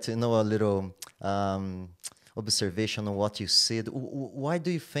gonna get a little observation on what you said. Why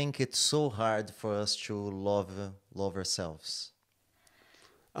do you think it's so hard for us to love ourselves?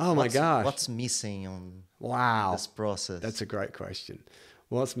 Oh my gosh. What's missing on this process? That's a great question.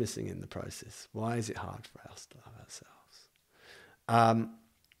 What's missing in the process? Why is it hard for us to love ourselves?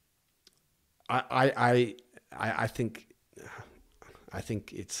 I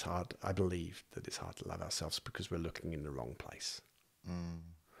think it's hard. I believe that it's hard to love ourselves because we're looking in the wrong place.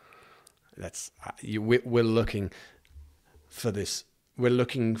 We're looking for this. We're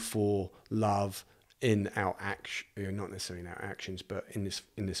looking for love in our action, not necessarily in our actions, but in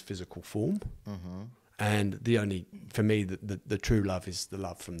this physical form. And for me, the true love is the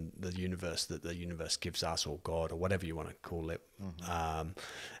love from the universe, that the universe gives us, or God, or whatever you want to call it.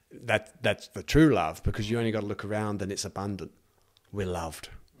 That's the true love, because you only got to look around and it's abundant. We're loved.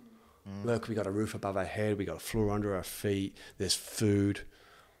 Look, we got a roof above our head, we got a floor under our feet, there's food.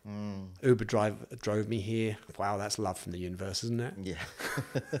 Uber drove me here. Wow, that's love from the universe, isn't it? Yeah.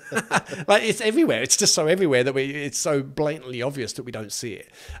 Like, it's everywhere. It's just so everywhere that it's so blatantly obvious that we don't see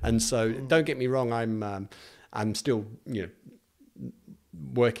it. And so, don't get me wrong. I'm still,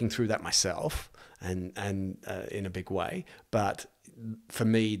 working through that myself, and in a big way. But for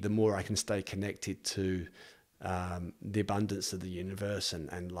me, the more I can stay connected to the abundance of the universe,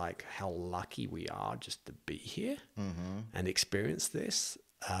 and like how lucky we are just to be here and experience this,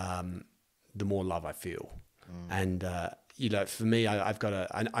 the more love I feel. And for me,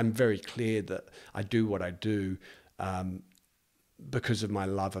 I'm very clear that I do what I do because of my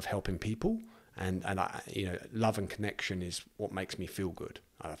love of helping people, and I, love and connection is what makes me feel good.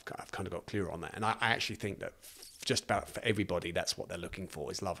 I've kind of got clear on that, and I actually think that just about for everybody, that's what they're looking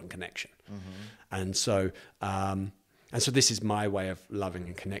for, is love and connection. And so this is my way of loving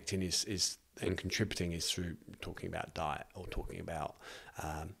and connecting and contributing, is through talking about diet, or talking about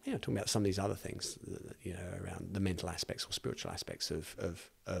some of these other things, around the mental aspects or spiritual aspects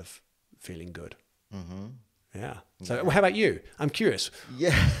of feeling good. Yeah. So how about you? I'm curious.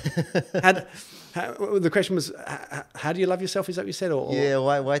 Yeah. The question was, how do you love yourself? Is that what you said? Or yeah.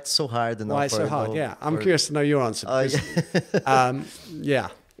 Why it's so hard? Why it's so hard? Yeah. I'm curious to know your answer. Because, yeah.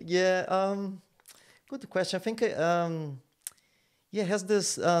 Yeah. Good question. I think. Has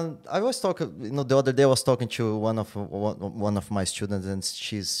this. I was talking. The other day I was talking to one of my students, and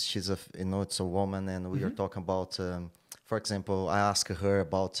she's a it's a woman, and we were talking about. For example, I asked her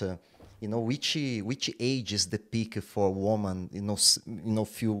about. Which age is the peak for a woman,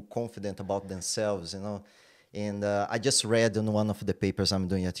 feel confident about themselves, And I just read in one of the papers I'm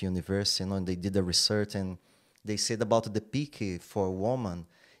doing at university, and they did a research, and they said about the peak for a woman,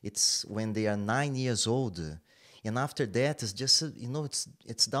 it's when they are 9 years old. And after that, it's just,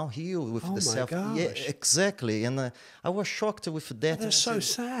 it's downhill with the self. Gosh. Yeah, exactly. And I was shocked with that. That's so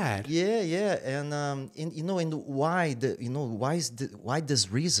sad. Yeah. And why why this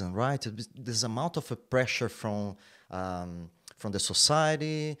reason, right? This amount of pressure from the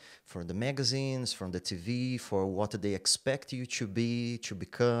society, from the magazines, from the TV, for what they expect you to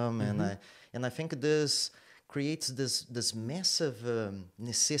become. And I think this creates this massive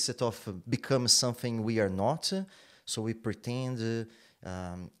necessity of becoming something we are not. So we pretend,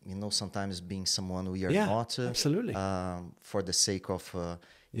 sometimes being someone we are not. Absolutely. For the sake of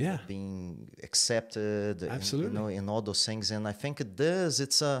being accepted. Absolutely. And all those things. And I think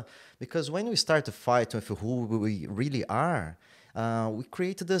it's because when we start to fight with who we really are, we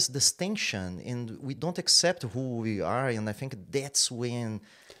create this tension, and we don't accept who we are. And I think that's when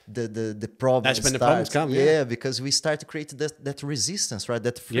the problem That's when starts. the problems come. Yeah, because we start to create that resistance, right?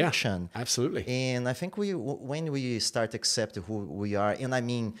 That friction. Yeah, absolutely. And I think when we start to accept who we are, and I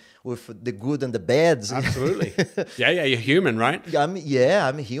mean with the good and the bad. Absolutely. Yeah, you're human, right? I'm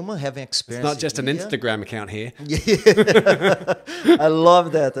a human having experience. It's not just an Instagram account here. Yeah. I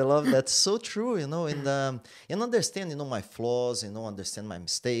love that. So true, and understand, my flaws, understand my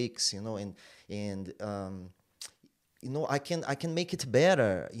mistakes, and I can make it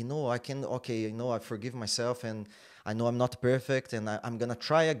better. I forgive myself, and I know I'm not perfect, and I'm gonna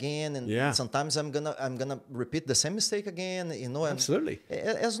try again. And sometimes I'm gonna repeat the same mistake again. Absolutely.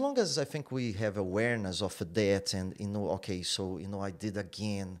 As long as I think we have awareness of that, and so I did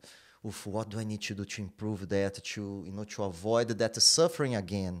again. Oof, what do I need to do to improve that, to avoid that suffering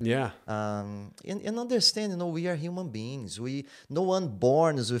again? Yeah. And understand, we are human beings. No one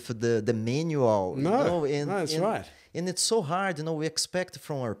born with the manual. No, that's right. And it's so hard, we expect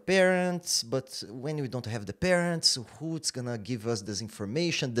from our parents, but when we don't have the parents, who's gonna give us this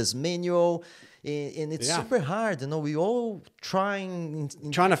information, this manual? And it's super hard, we all trying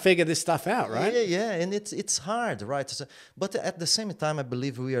to figure this stuff out, right? Yeah, and it's hard, right? But at the same time, I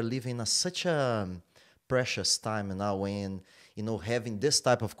believe we are living in such a precious time now when having this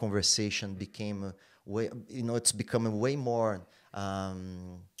type of conversation became it's becoming way more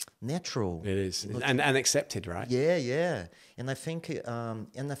natural. It is, and accepted, right? Yeah. And I think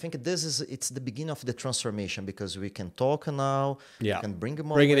it's the beginning of the transformation, because we can talk now. Yeah. We can bring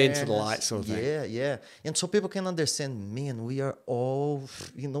more it awareness. into the light, sort of thing. Yeah. And so people can understand, man, we are all,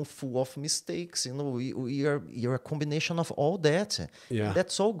 full of mistakes. You're a combination of all that. Yeah. And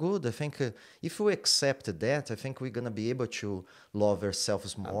that's all good. I think if we accept that, I think we're gonna be able to love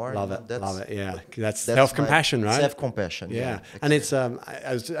ourselves more. Love it. Yeah. That's self-compassion, right? Self-compassion. Yeah. And it's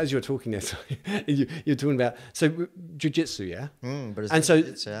as you were talking there, you're talking about jiu-jitsu, yeah. And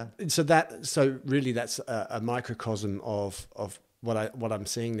so really that's a microcosm of what I'm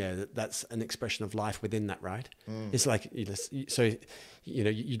seeing there. That's an expression of life within that, right? It's like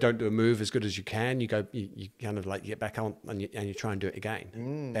you don't do a move as good as you can. You kind of like get back on and you try and do it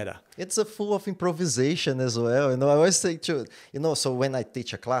again better. It's full of improvisation as well. I always say so when I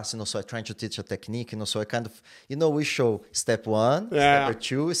teach a class, so I try to teach a technique, so I kind of, we show step 1, step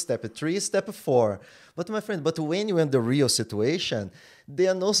 2, step 3, step 4. But my friend, when you're in the real situation,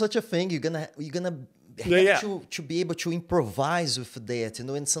 there are no such a thing. You're gonna have to be able to improvise with that,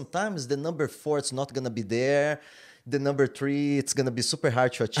 and sometimes the number 4 is not gonna be there. The number 3, it's gonna be super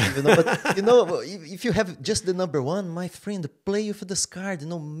hard to achieve. But if you have just the number 1, my friend, play with this card.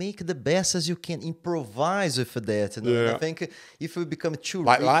 Make the best as you can. Improvise with that. I think if we become too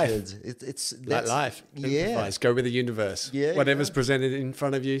rigid, it's like life. Yeah. Improvise. Go with the universe. Yeah. Whatever's presented in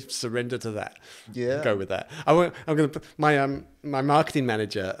front of you, surrender to that. Yeah. Go with that. I'm gonna put my marketing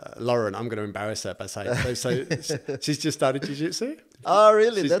manager, Lauren. I'm gonna embarrass her by saying so she's just started jiu-jitsu. Oh,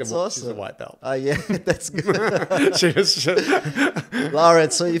 really? That's awesome. She's a white belt. Yeah, that's good.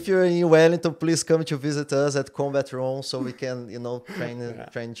 Laura, so if you're in Wellington, please come to visit us at Combat Room so we can,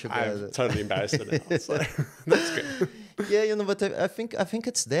 train together. I'm totally embarrassed now, so that's good. Yeah, but I think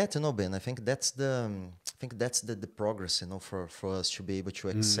it's that, Ben. I think that's the progress, for us to be able to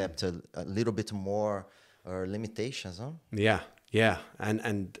accept a little bit more our limitations, huh? Yeah,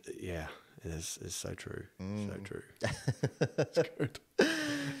 and yeah. It's so true. So true. That's good.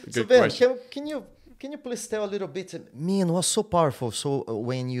 So Ben, can you please tell a little bit? Man, it was so powerful. So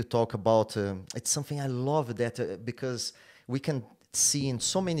when you talk about, it's something I love that because we can see in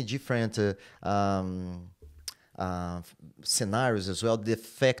so many different scenarios as well the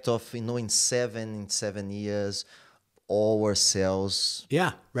effect of in 7 years. All our cells,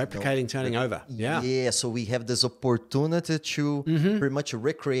 replicating, turning over, so we have this opportunity to pretty much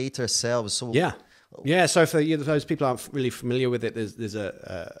recreate ourselves. So so for those people aren't really familiar with it, there's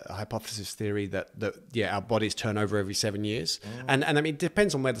a hypothesis theory that our bodies turn over every 7 years, and I mean it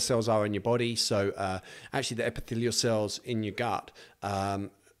depends on where the cells are in your body. So actually the epithelial cells in your gut,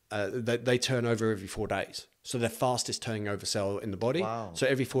 they turn over every 4 days. So they're fastest turning over cell in the body. Wow. So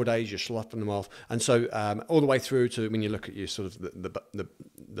every 4 days you're slopping them off, and so all the way through to when you look at your sort of the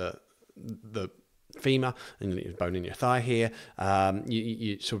femur and your bone in your thigh here,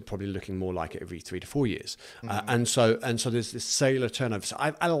 you sort of probably looking more like it every 3 to 4 years. And so there's this cellular turnover. So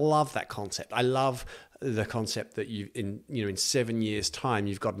I love that concept. I love the concept that in 7 years' time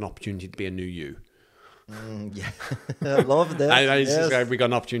you've got an opportunity to be a new you. I love that. We got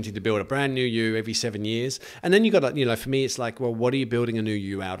an opportunity to build a brand new you every 7 years, and then you got for me it's like, well, what are you building a new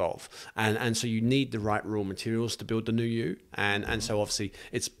you out of? And so you need the right raw materials to build the new you, and so obviously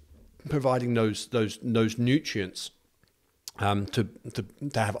it's providing those nutrients to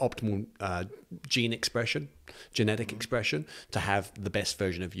have optimal gene expression, genetic expression, to have the best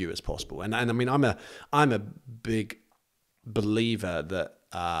version of you as possible. And I mean I'm a big believer that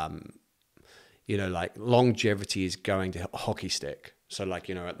like longevity is going to hockey stick. So like,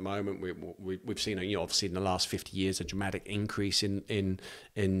 you know, at the moment we've seen, you know, obviously in the last 50 years, a dramatic increase in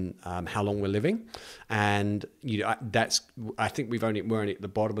how long we're living. And, you know, I think we're only at the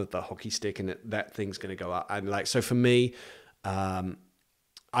bottom of the hockey stick, and that thing's going to go up. And like, so for me, I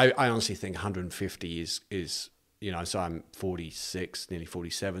honestly think 150 is, you know, so I'm 46, nearly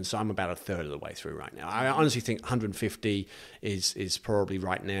 47. So I'm about a third of the way through right now. I honestly think 150 is probably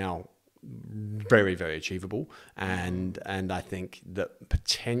right now very, very achievable. And I think that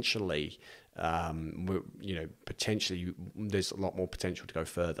potentially, potentially there's a lot more potential to go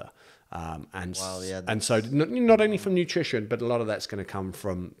further. And so not only from nutrition, but a lot of that's going to come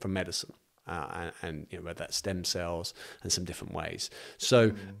from medicine. And you know, whether that's stem cells and some different ways.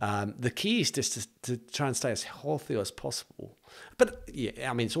 So the key is just to try and stay as healthy as possible. But yeah,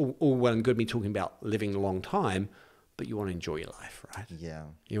 I mean, it's all well and good me talking about living a long time, but you want to enjoy your life, right? Yeah.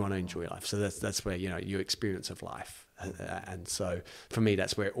 You want to enjoy your life. So that's where, you know, your experience of life. And so for me,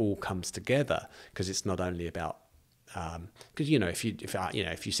 that's where it all comes together, because it's not only about, because, you know, if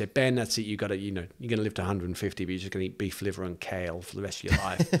you said, Ben, that's it, you're going to live to 150, but you're just going to eat beef liver and kale for the rest of your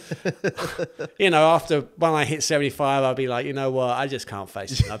life. You know, when I hit 75, I'll be like, you know what, I just can't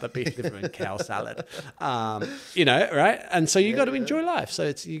face another beef liver and kale salad. You know, right? And so you got to enjoy life.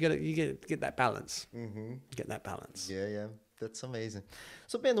 So you get that balance. Get that balance. Yeah. That's amazing.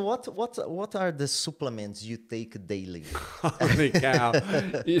 So Ben, what are the supplements you take daily? Holy cow.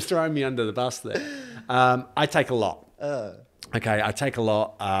 You're throwing me under the bus there. I take a lot. Okay, I take a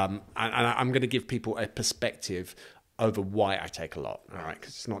lot. And I'm going to give people a perspective over why I take a lot. All right,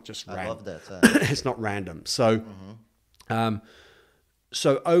 because it's not just random. I love that. It's not random. So,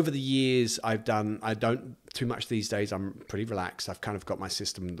 so over the years, I don't too much these days. I'm pretty relaxed. I've kind of got my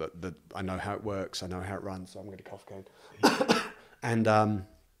system that I know how it works. I know how it runs. So I'm going to cough again. And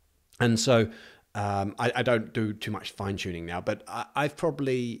so I don't do too much fine tuning now, but I've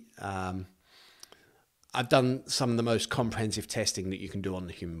probably I've done some of the most comprehensive testing that you can do on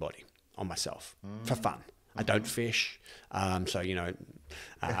the human body on myself for fun. I don't fish, so you know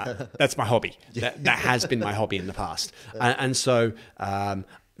that's my hobby. That has been my hobby in the past, and so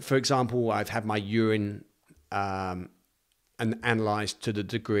for example, I've had my urine and analyzed to the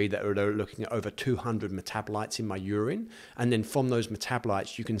degree that they're looking at over 200 metabolites in my urine. And then from those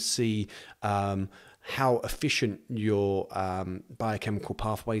metabolites, you can see how efficient your biochemical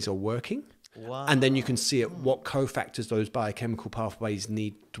pathways are working. Wow. And then you can see at what cofactors those biochemical pathways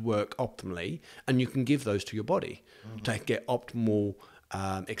need to work optimally. And you can give those to your body to get optimal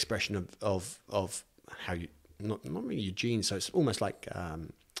expression of how you, not really your genes. So it's almost like,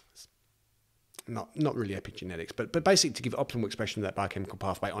 not really epigenetics, but basically to give optimal expression of that biochemical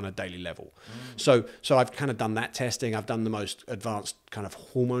pathway on a daily level. So I've kind of done that testing. I've done the most advanced kind of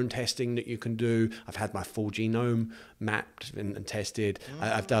hormone testing that you can do. I've had my full genome mapped and tested.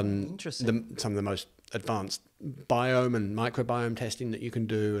 I've done some of the most advanced biome and microbiome testing that you can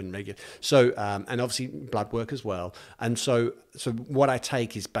do, and regular. So and obviously blood work as well. And so what I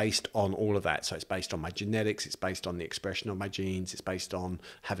take is based on all of that. So it's based on my genetics, it's based on the expression of my genes, it's based on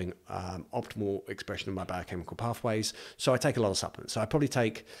having optimal expression of my biochemical pathways. So I take a lot of supplements. So I probably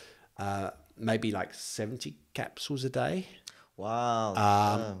take maybe like 70 capsules a day.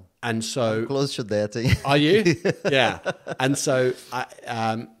 Wow. And so I'm close to that. Are you? Yeah. And so I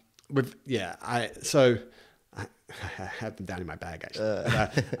have them down in my bag actually.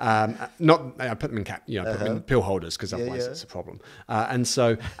 I put them in put them in pill holders, because otherwise it's a problem. And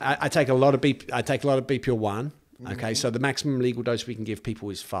so I take a lot of BePure 1. Okay, so the maximum legal dose we can give people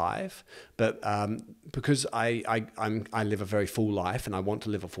is 5, but because I live a very full life and I want to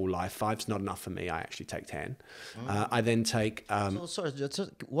live a full life, 5's not enough for me. I actually take 10. I then take.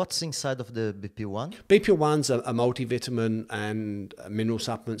 What's inside of the BePure 1? BePure 1's a multivitamin and a mineral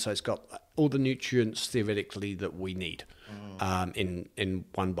supplement, so it's got all the nutrients theoretically that we need in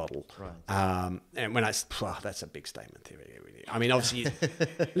one bottle. Right. And when that's a big statement theoretically. I mean, obviously,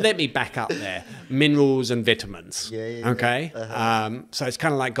 let me back up there. Minerals and vitamins. Okay. So it's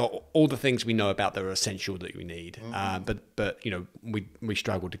kind of like got all the things we know about that are essential that we need. But you know, we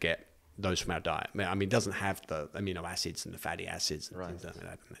struggle to get those from our diet. I mean, it doesn't have the amino acids and the fatty acids and things like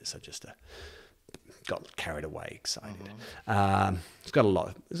that. So just got carried away, excited. It's got a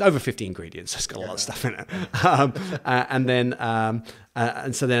lot. It's over 50 ingredients. It's got a lot of stuff in it. And then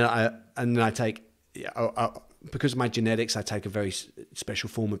I take. Because of my genetics, I take a very special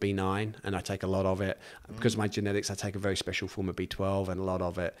form of B9, and I take a lot of it. Because of my genetics, I take a very special form of B12 and a lot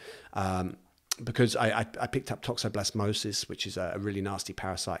of it. because I picked up toxoplasmosis, which is a really nasty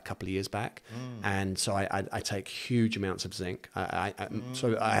parasite, a couple of years back. And so I take huge amounts of zinc.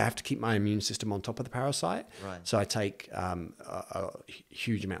 So I have to keep my immune system on top of the parasite. Right. So I take a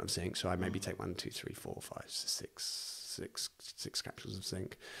huge amount of zinc. So I maybe take 1, 2, 3, 4, 5, 6 capsules of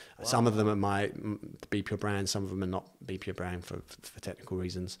zinc. Wow. Some of them are the BePure brand. Some of them are not BePure brand for technical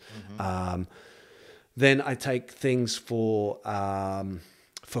reasons. Then I take things for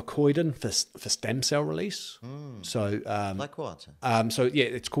Fucoidan for stem cell release. So like what? So yeah,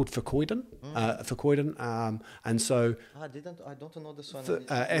 it's called Fucoidan. Fucoidan. And so I don't know this one.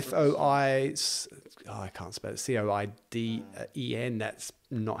 FOI. I can't spell it. COIDEN. That's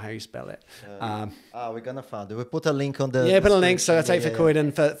not how you spell it. We're gonna find it. We put a link on the. Yeah, put a link. So I take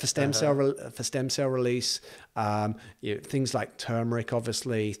Fucoidan for stem cell release. Things like turmeric,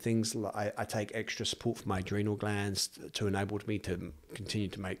 obviously. Things like I take extra support for my adrenal glands to enable me to continue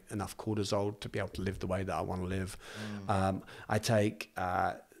to make enough cortisol to be able to live the way that I want to live. I take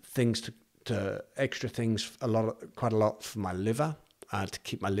things to extra things quite a lot for my liver. To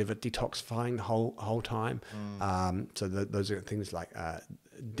keep my liver detoxifying the whole time. So those are things like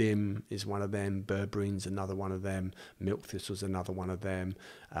DIM is one of them, berberine another one of them, milk thistle is another one of them.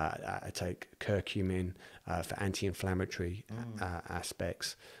 I take curcumin for anti-inflammatory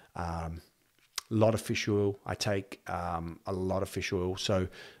aspects. A lot of fish oil. I take a lot of fish oil. So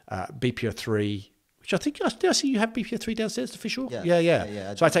BePure 3, which I think, did I see you have BePure 3 downstairs, the fish oil?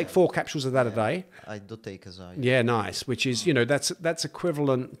 Yeah. So I take 4 capsules of that a day. I do take as well. Yeah, nice. Which is, that's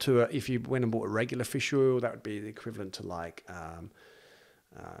equivalent to, if you went and bought a regular fish oil, that would be the equivalent to like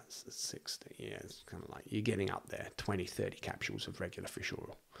 60. Yeah, it's kind of like you're getting up there, 20, 30 capsules of regular fish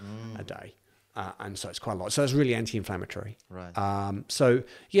oil a day. And so it's quite a lot. So it's really anti-inflammatory. Right. So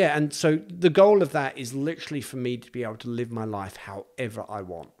yeah, and so the goal of that is literally for me to be able to live my life however I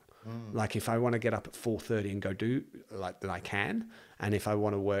want. Like if I want to get up at 4:30 and go do then I can. And if I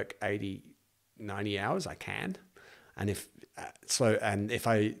want to work 80, 90 hours, I can. And if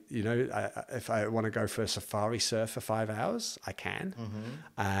I want to go for a safari surf for 5 hours, I can.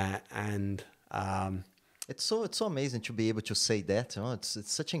 It's so amazing to be able to say that. It's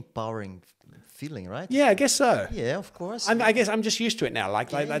such an empowering feeling, right? Yeah, I guess so. Yeah, of course. I guess I'm just used to it now.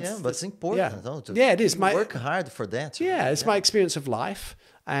 But it's important. Yeah, it is. Work hard for that. Yeah, it's my experience of life.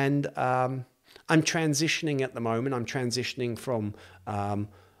 And I'm transitioning at the moment. I'm transitioning from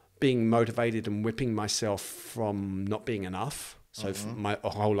being motivated and whipping myself from not being enough. So for my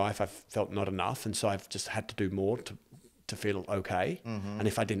whole life, I've felt not enough. And so I've just had to do more to feel okay. And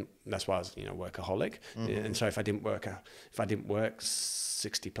if I didn't, that's why I was, workaholic. And so if I didn't work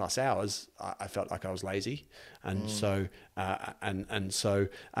 60 plus hours, I felt like I was lazy. And so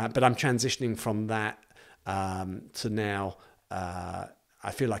but I'm transitioning from that to now, I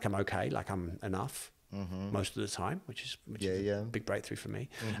feel like I'm okay, like I'm enough most of the time, which is a big breakthrough for me.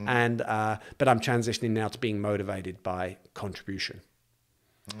 And but I'm transitioning now to being motivated by contribution.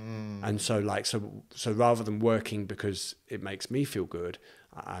 And so rather than working because it makes me feel good,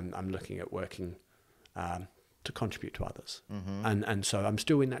 I'm looking at working to contribute to others. And so I'm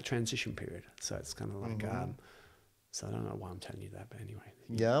still in that transition period. So it's kind of like so I don't know why I'm telling you that, but anyway.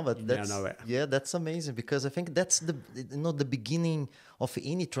 Yeah, but that's amazing, because I think that's the beginning of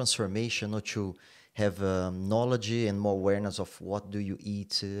any transformation, to have knowledge and more awareness of what do you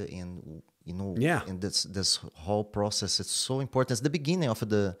eat and in this whole process. It's so important. It's the beginning of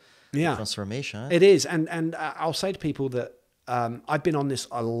the transformation. Right? It is, and I'll say to people that I've been on this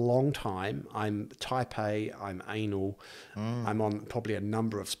a long time. I'm type A, I'm anal, I'm on probably a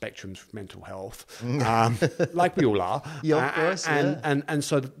number of spectrums of mental health, like we all are. Yeah, of course. And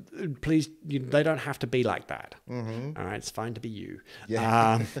so please, they don't have to be like that. All right, it's fine to be you.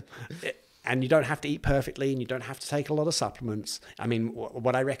 Yeah. And you don't have to eat perfectly, and you don't have to take a lot of supplements. I mean,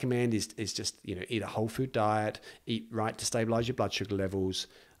 what I recommend is just, eat a whole food diet, eat right to stabilize your blood sugar levels.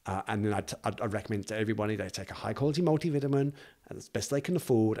 And then I'd recommend to everybody they take a high quality multivitamin as best they can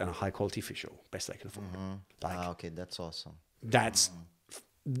afford, and a high quality fish oil best they can afford. Okay, that's awesome. That's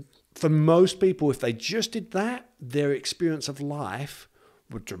for most people. If they just did that, their experience of life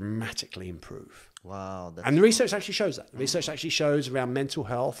would dramatically improve. Wow! And the research actually shows that. The research actually shows around mental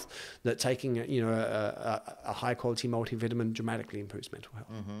health that taking a high quality multivitamin dramatically improves mental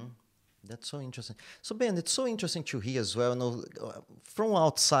health. That's so interesting. So Ben, it's so interesting to hear as well. From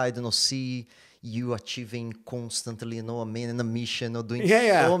outside, see you achieving constantly, a man in a mission, doing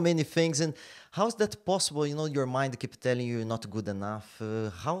so many things. And how's that possible? Your mind keep telling you you're not good enough.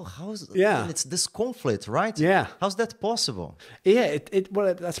 How's it's this conflict, right? Yeah. How's that possible? Yeah,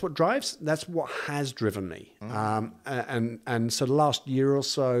 well, that's what drives. That's what has driven me. And so the last year or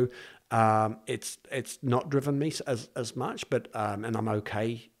so, It's not driven me as much, but and I'm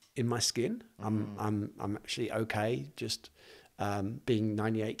okay in my skin. I'm actually okay just being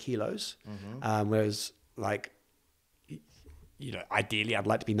 98 kilos, whereas like, you know, ideally I'd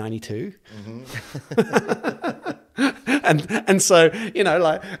like to be 92. and so, you know,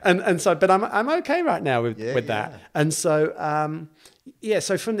 like, and so, but I'm okay right now with that. And so,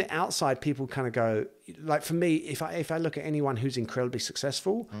 so from the outside, people kind of go, like, for me, if I look at anyone who's incredibly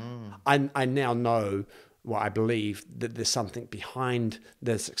successful, I now know, well, I believe that there's something behind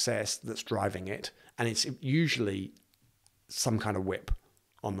their success that's driving it. And it's usually some kind of whip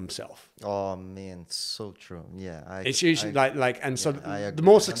on themselves. Oh man, so true. Yeah, it's usually so the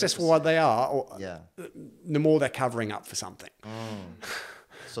more successful they are, the more they're covering up for something.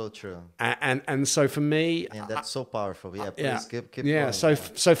 So true. And so for me, and that's so powerful. Yeah, please keep going. So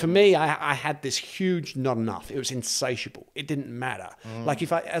for me, I had this huge not enough. It was insatiable. It didn't matter. Like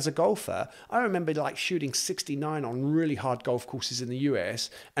if as a golfer, I remember like shooting 69 on really hard golf courses in the US,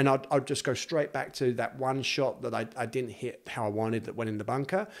 and I'd just go straight back to that one shot that I didn't hit how I wanted, that went in the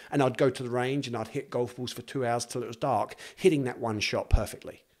bunker, and I'd go to the range and I'd hit golf balls for 2 hours till it was dark, hitting that one shot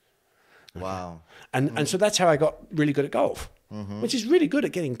perfectly. Wow. And so that's how I got really good at golf. Which is really good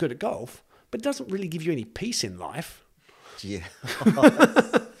at getting good at golf, but doesn't really give you any peace in life. Yeah.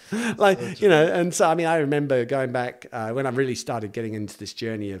 Like, you know, and so, I mean, I remember going back when I really started getting into this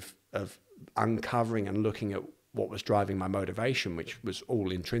journey of uncovering and looking at what was driving my motivation, which was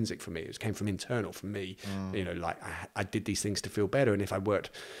all intrinsic for me. It came from internal for me. You know, like I did these things to feel better. And if I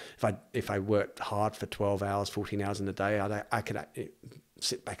worked hard for 12 hours, 14 hours in a day, I could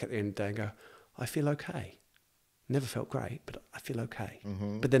sit back at the end of the day and go, I feel okay. Never felt great, but I feel okay.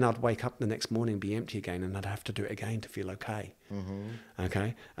 But then I'd wake up the next morning and be empty again, and I'd have to do it again to feel okay.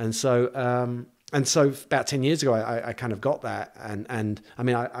 Okay. And so about 10 years ago, I kind of got that. And I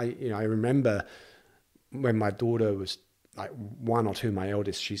mean, I remember when my daughter was like 1 or 2, my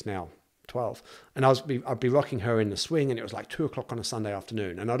eldest, she's now 12, and I'd be rocking her in the swing, and it was like 2:00 on a Sunday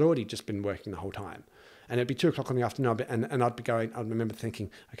afternoon, and I'd already just been working the whole time. And it'd be 2:00 in the afternoon, and I'd be going, I remember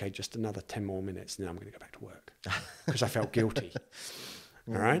thinking, okay, just another 10 more minutes, and then I'm going to go back to work, because I felt guilty.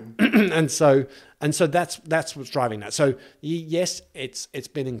 All right. and so that's what's driving that. So yes, it's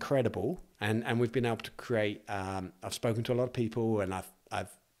been incredible. And we've been able to create, I've spoken to a lot of people, and I've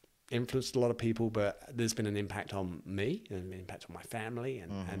influenced a lot of people, but there's been an impact on me and an impact on my family.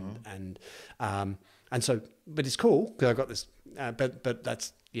 And so, but it's cool because I've got this, but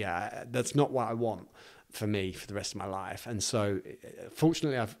that's not what I want for me for the rest of my life. And so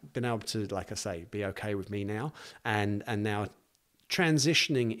fortunately I've been able to, like I say, be okay with me now, and now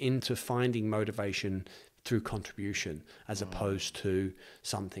transitioning into finding motivation through contribution as opposed to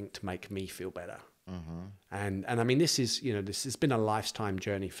something to make me feel better. And I mean, this has been a lifetime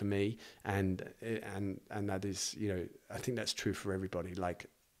journey for me, and that is, you know, I think that's true for everybody.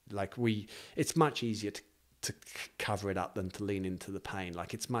 It's much easier to cover it up than to lean into the pain.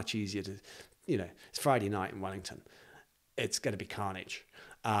 Like, it's much easier to, you know, it's Friday night in Wellington, it's going to be carnage,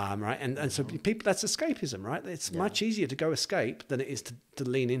 right? And so people, that's escapism, right? It's much easier to go escape than it is to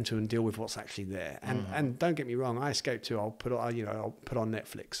lean into and deal with what's actually there. And don't get me wrong, I escape too. I'll put on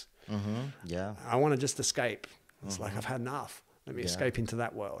Netflix. Yeah, I want to just escape. It's like, I've had enough. Let me escape into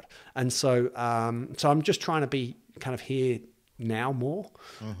that world. And so I'm just trying to be kind of here now more,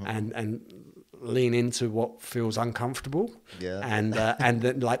 and lean into what feels uncomfortable. Yeah. And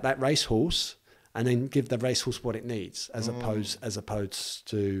then, like that racehorse, and then give the racehorse what it needs, as opposed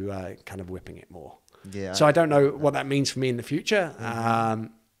to kind of whipping it more. Yeah. So I don't know what that means for me in the future. I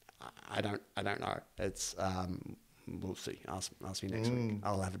don't know. It's we'll see. Ask me next week.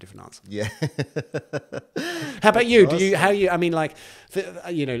 I'll have a different answer. Yeah. How about you? Awesome. I mean, like,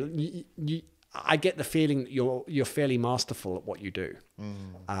 you know, I get the feeling that you're fairly masterful at what you do.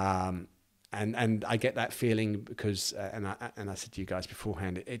 And I get that feeling because, and I said to you guys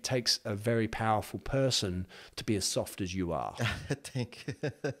beforehand, it takes a very powerful person to be as soft as you are. Thank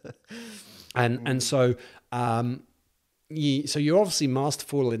you. And so, so you're obviously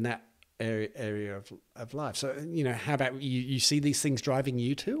masterful in that area of life. So, you know, how about you see these things driving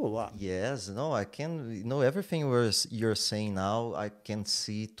you too, or what? Yes, no, I can, you know, everything you're saying now, I can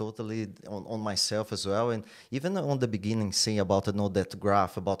see totally on myself as well. And even on the beginning, saying about, you know, that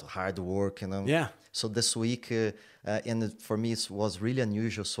graph about hard work, you know. Yeah. So this week, and for me, it was really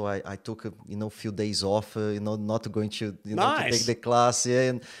unusual. So I took, you know, a few days off, you know, not going to, you know, to take the class. Yeah.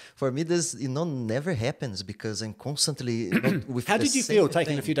 And for me, this, you know, never happens because I'm constantly, you know, with How did you feel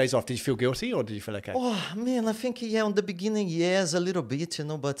taking a few days off? Did you feel guilty or did you feel okay? Oh, man, I think, yeah, on the beginning, yes, a little bit, you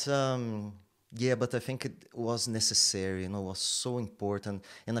know, but Yeah, but I think it was necessary, was so important.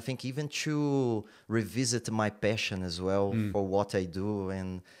 And I think even to revisit my passion as well for what I do.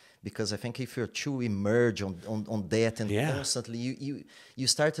 And because I think if you're too immersed on that and constantly, you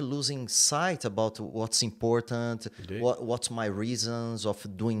start losing sight about what's important, what's my reasons of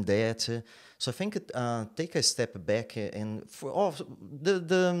doing that. So I think take a step back, and for all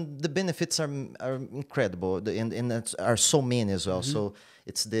the benefits are incredible, and are so many as well. So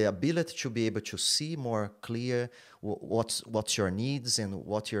it's the ability to be able to see more clear what's your needs and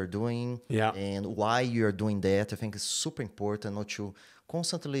what you're doing, and why you're doing that. I think it's super important not to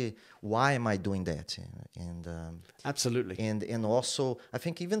constantly, why am I doing that? And absolutely. And also, I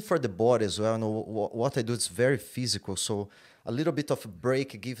think even for the body as well, what I do is very physical. So a little bit of a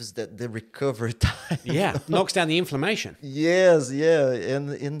break gives the recovery time. Yeah, knocks down the inflammation. Yes, yeah.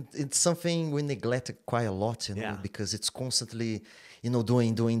 And it's something we neglect quite a lot, because it's constantly,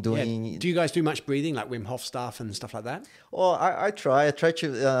 doing. Yeah. Do you guys do much breathing, like Wim Hof stuff and stuff like that? Oh, I try. I try to,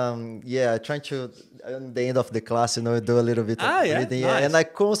 I try to, at the end of the class, do a little bit of breathing. Nice. And I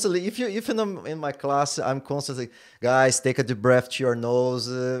constantly, if I'm in my class, I'm constantly, guys, take a deep breath to your nose,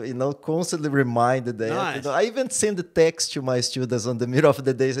 constantly reminded that. Nice. I even send the text to my students on the middle of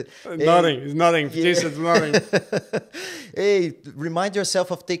the day. Say, it's nothing. It's nothing. Hey, remind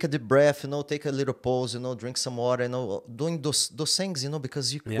yourself of take a deep breath, take a little pause, drink some water, doing those things,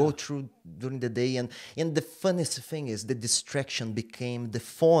 because you go through during the day. And the funniest thing is the distraction became the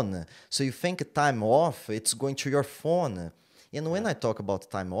phone. So you think time off, it's going to your phone. And when I talk about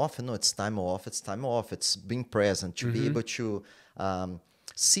time off, it's time off, it's being present, to be able to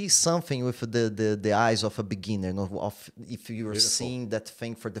see something with the eyes of a beginner, if you're seeing that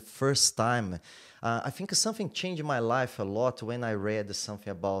thing for the first time. I think something changed my life a lot when I read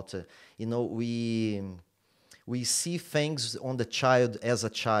something about, we see things on the child as a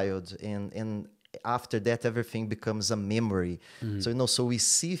child, and after that everything becomes a memory. So so we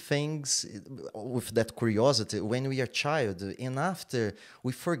see things with that curiosity when we are child, and after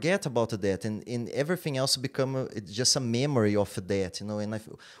we forget about that, and everything else become just a memory of that. And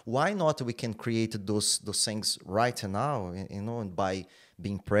why not we can create those things right now, and by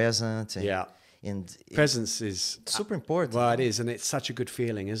being present. And presence is super important. Well, it is, and it's such a good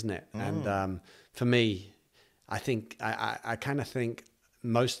feeling, isn't it? And for me, I think I kind of think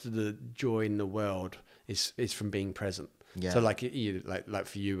most of the joy in the world is from being present. So like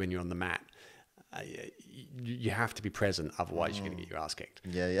for you when you're on the mat, you have to be present, otherwise you're going to get your ass kicked.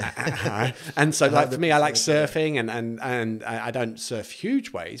 And so like for me, I like surfing, and I don't surf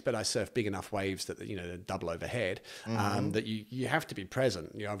huge waves, but I surf big enough waves that they're double overhead, that you have to be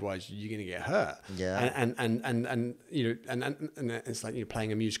present, otherwise you're going to get hurt. And it's like you're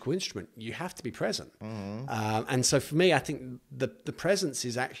playing a musical instrument, you have to be present. And so for me, I think the presence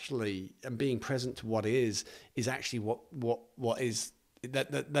is actually, and being present to what is actually what is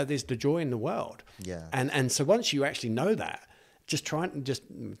that is the joy in the world. And so once you actually know that, trying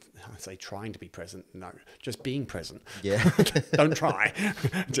to be present, no, just being present. Don't try.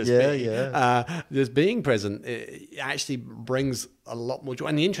 Just being present, it actually brings a lot more joy.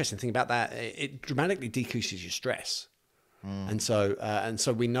 And the interesting thing about that, it dramatically decreases your stress. And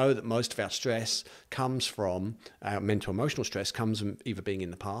so we know that most of our stress comes from mental emotional stress, comes from either being in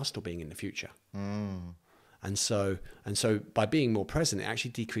the past or being in the future. And so by being more present, it actually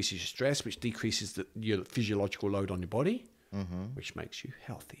decreases your stress, which decreases your physiological load on your body, which makes you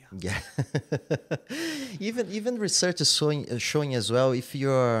healthier. Even research is showing as well, if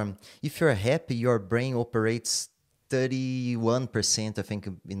you're happy, your brain operates 31%, I think,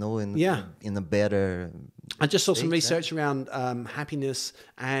 in a better. I just saw some research around happiness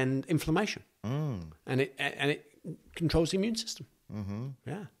and inflammation, and it controls the immune system.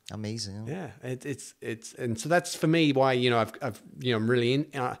 Amazing. It's and so that's for me why I'm really in.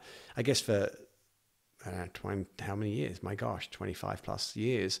 I guess for how many years? My gosh, 25 plus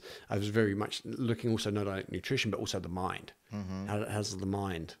years. I was very much looking also not only at nutrition but also the mind. How does the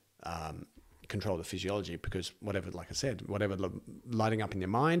mind control the physiology? Because whatever lighting up in your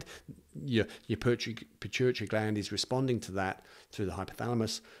mind, your pituitary gland is responding to that through the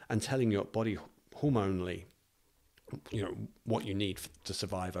hypothalamus and telling your body hormonally what you need to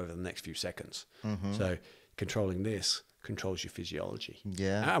survive over the next few seconds. So controlling this controls your physiology.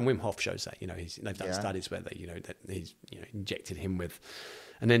 And Wim Hof shows that. They've done studies where they that he's injected him with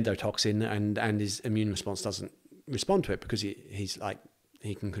an endotoxin, and his immune response doesn't respond to it because he's like,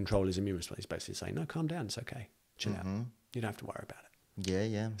 he can control his immune response. He's basically saying, no, calm down, it's okay, chill out, you don't have to worry about it.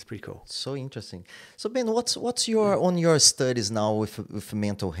 Yeah. It's pretty cool. So interesting. So Ben, what's your studies now with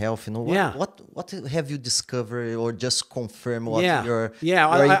mental health? You know, what have you discovered or just confirm what your I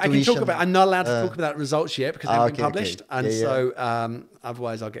can talk intuition? about. I'm not allowed to talk about results yet because they haven't been published, Okay. and so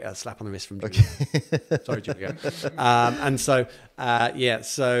otherwise I'll get a slap on the wrist from Julia. Sorry, Julia.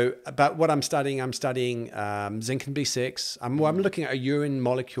 So about what I'm studying zinc and B6. I'm looking at a urine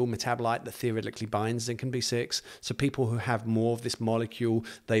molecule metabolite that theoretically binds zinc and B6. So people who have more of this molecule,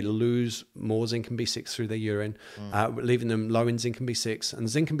 they lose more zinc and B6 through their urine, leaving them low in zinc and B6. And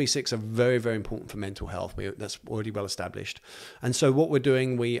zinc and B6 are very, very important for mental health. That's already well established. And so what we're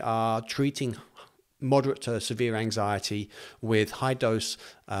doing, we are treating moderate to severe anxiety with high dose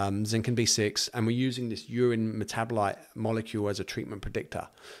zinc and B6, and we're using this urine metabolite molecule as a treatment predictor.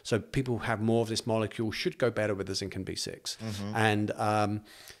 So people who have more of this molecule should go better with the zinc and B6. And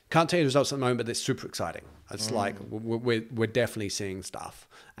can't tell you the results at the moment, but it's super exciting. It's like we're definitely seeing stuff,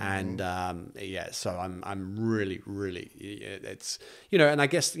 and so I'm really it's and I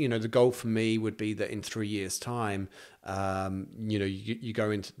guess the goal for me would be that in 3 years' time, you go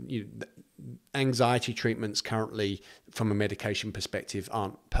into anxiety treatments currently from a medication perspective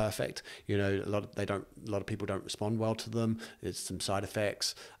aren't perfect. A lot of people don't respond well to them. There's some side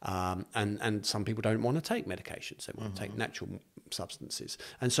effects, and some people don't want to take medications. They want to take natural substances.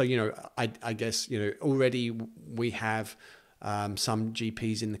 And so I guess already we have some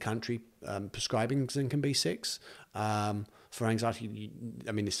GPs in the country prescribing zinc and B6 for anxiety.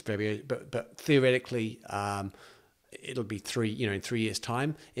 I mean, it's very, but theoretically, it'll be in 3 years'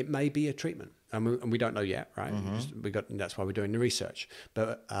 time, it may be a treatment, and we don't know yet, right? That's why we're doing the research.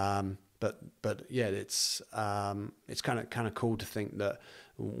 But yeah, it's kind of cool to think that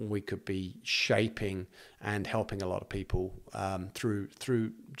we could be shaping and helping a lot of people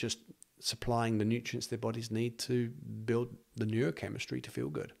through just supplying the nutrients their bodies need to build the neurochemistry to feel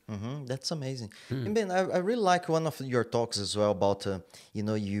good. That's amazing. And Ben, I really like one of your talks as well about,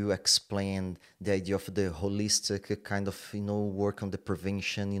 you explained the idea of the holistic kind of, work on the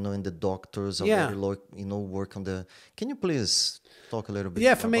prevention, and the doctors already work on the... Can you please talk a little bit?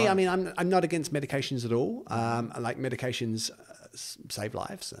 Yeah, for me, I mean, I'm not against medications at all. I like medications save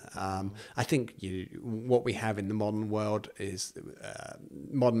lives. I think what we have in the modern world is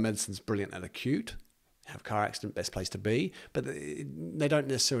modern medicine's brilliant at acute. Have car accident, best place to be, but they don't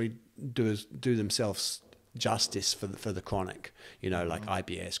necessarily do themselves justice for the chronic, like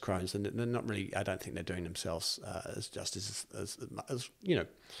IBS, Crohn's, and they're not really. I don't think they're doing themselves as justice as.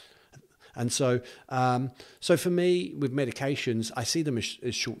 And so for me, with medications, I see them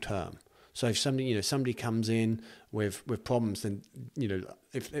as short term. So if somebody comes in with problems, then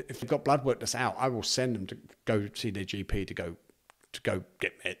if they've got blood work that's out, I will send them to go see their GP to go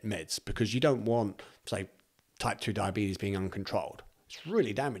get meds, because you don't want, say, type 2 diabetes being uncontrolled. It's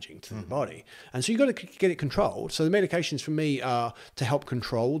really damaging to the body. And so you've got to get it controlled. So the medications for me are to help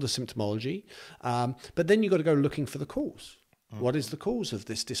control the symptomology. But then you've got to go looking for the cause. What is the cause of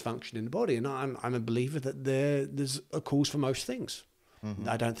this dysfunction in the body? And I'm a believer that there's a cause for most things.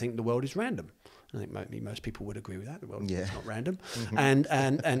 I don't think the world is random. I think most people would agree with that. The world is not random, and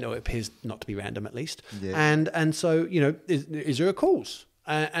it appears not to be random, at least. And so is there a cause?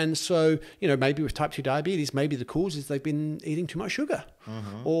 And so maybe with type 2 diabetes, maybe the cause is they've been eating too much sugar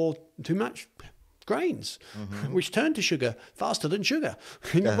or too much grains, which turn to sugar faster than sugar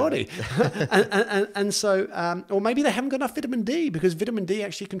in your body. and so, or maybe they haven't got enough vitamin D, because vitamin D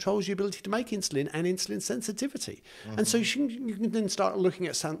actually controls your ability to make insulin and insulin sensitivity. And so you can then start looking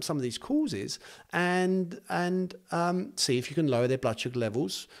at some of these causes and see if you can lower their blood sugar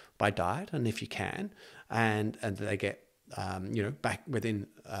levels by diet, and if you can, and they get back within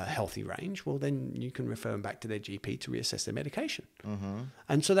a healthy range, well, then you can refer them back to their GP to reassess their medication.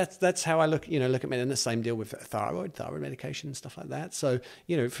 And so that's how I look at med. And the same deal with thyroid medication and stuff like that. So,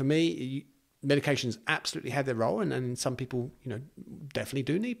 for me, medications absolutely have their role, and some people, definitely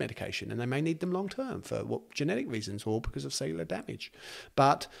do need medication, and they may need them long term for genetic reasons or because of cellular damage.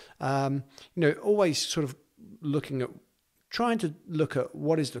 But, always sort of trying to look at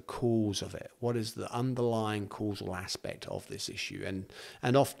what is the cause of it, what is the underlying causal aspect of this issue,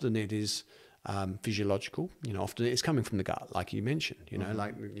 and often it is physiological. Often it's coming from the gut, like you mentioned.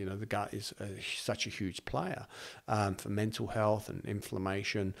 The gut is such a huge player for mental health and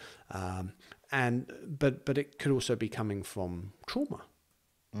inflammation, but it could also be coming from trauma,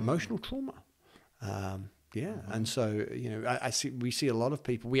 emotional trauma. And so, we see a lot of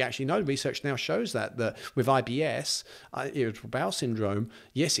people. We actually know research now shows that with IBS, irritable bowel syndrome,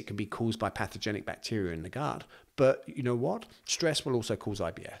 yes, it can be caused by pathogenic bacteria in the gut, but you know what? Stress will also cause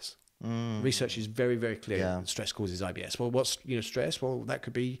IBS. Research is very, very clear. Yeah. Stress causes IBS. Well, what's stress? Well, that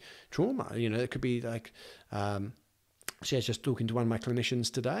could be trauma. It could be like. She was just talking to one of my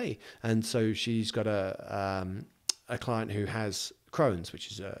clinicians today, and so she's got a client who has Crohn's,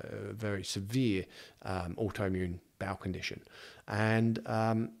 which is a very severe autoimmune bowel condition. And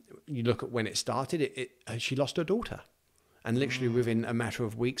you look at when it started, she lost her daughter. And literally within a matter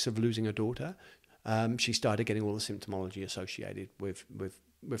of weeks of losing her daughter, she started getting all the symptomology associated with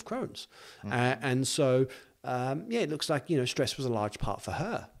Crohn's. And so, it looks like, stress was a large part for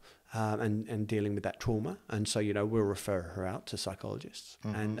her. And dealing with that trauma. And so, we'll refer her out to psychologists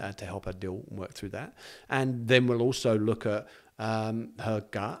and to help her deal and work through that. And then we'll also look at her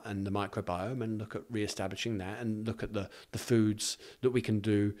gut and the microbiome and look at reestablishing that and look at the foods that we can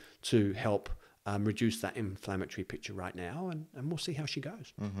do to help reduce that inflammatory picture right now. And we'll see how she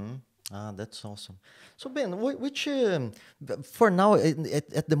goes. That's awesome. So Ben, which for now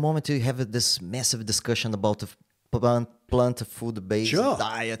at the moment you have this massive discussion about the plant food-based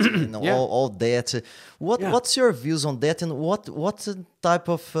diet, all that. What's your views on that, and what type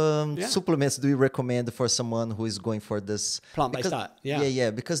of supplements do you recommend for someone who is going for this plant-based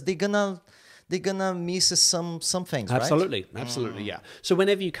diet? Because they're gonna miss some things, absolutely, right? Absolutely, yeah. So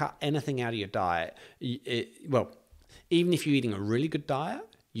whenever you cut anything out of your diet, even if you're eating a really good diet,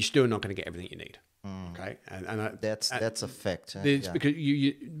 you're still not going to get everything you need. Okay, and that's a fact. Because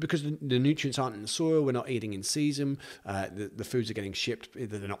because the nutrients aren't in the soil, we're not eating in season. The foods are getting shipped;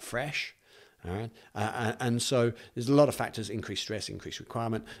 they're not fresh. All right, and so there's a lot of factors: increased stress, increased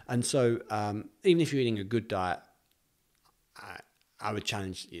requirement. And so even if you're eating a good diet, I would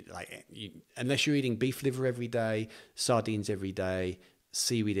challenge unless you're eating beef liver every day, sardines every day,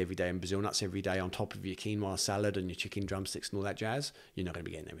 seaweed every day, and Brazil nuts every day on top of your quinoa salad and your chicken drumsticks and all that jazz, you're not going to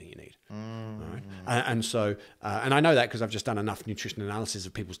be getting everything you need. All right? And so, and I know that because I've just done enough nutrition analysis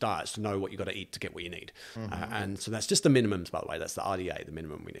of people's diets to know what you got to eat to get what you need. And so that's just the minimums, by the way. That's the RDA, the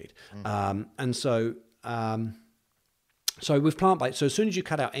minimum we need. And so, so with plant-based, so as soon as you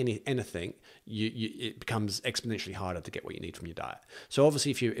cut out anything, it becomes exponentially harder to get what you need from your diet. So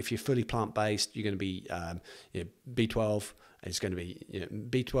obviously, if you're fully plant-based, you're going to be B12. It's going to be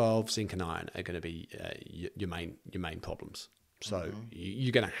B12, zinc, and iron are going to be your main problems. So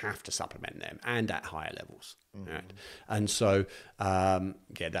you're going to have to supplement them, and at higher levels. Right? And so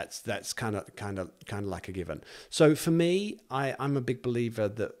that's kind of like a given. So for me, I'm a big believer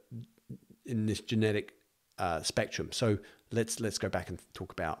that in this genetic spectrum. So let's go back and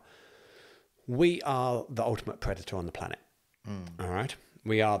talk about, we are the ultimate predator on the planet. All right,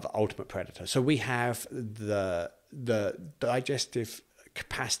 we are the ultimate predator. So we have the digestive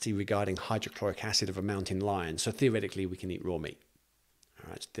capacity regarding hydrochloric acid of a mountain lion. So theoretically, we can eat raw meat.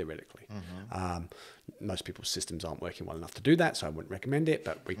 All right, theoretically. Most people's systems aren't working well enough to do that, so I wouldn't recommend it,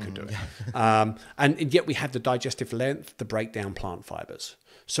 but we could do it. And yet we have the digestive length to break down plant fibers.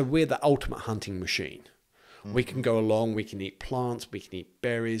 So we're the ultimate hunting machine. We can go along, we can eat plants, we can eat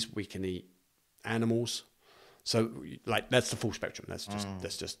berries, we can eat animals. So that's the full spectrum. That's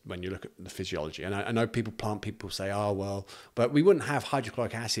just when you look at the physiology. And I know plant people say, oh, well, but we wouldn't have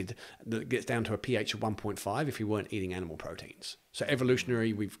hydrochloric acid that gets down to a pH of 1.5 if we weren't eating animal proteins. So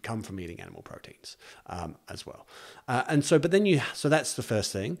evolutionary, we've come from eating animal proteins as well. And so, but then so that's the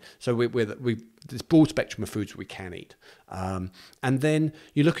first thing. So we this broad spectrum of foods we can eat. And then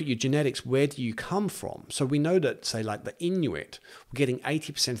you look at your genetics, where do you come from? So we know that, say, like the Inuit, we're getting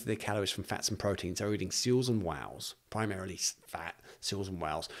 80% of their calories from fats and proteins. They're eating seals and whales, primarily fat, seals and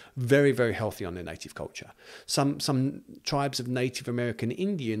whales. Very, very healthy on their native culture. Some tribes of Native American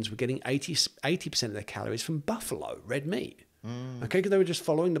Indians were getting 80% of their calories from buffalo, red meat. Okay, because they were just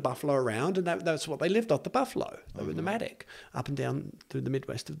following the buffalo around, and that's what they lived off, the buffalo. They were nomadic up and down through the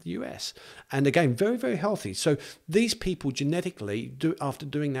Midwest of the US. And again, very, very healthy. So these people genetically, after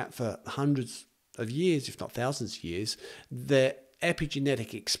doing that for hundreds of years, if not thousands of years, their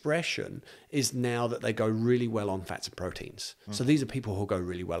epigenetic expression is now that they go really well on fats and proteins. So these are people who go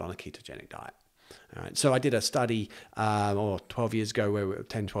really well on a ketogenic diet. All right. So I did a study 12 years ago,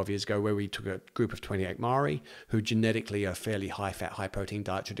 12 years ago, where we took a group of 28 Maori who genetically are fairly high fat, high protein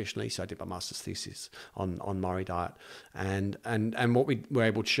diet traditionally. So I did my master's thesis on Maori diet. And what we were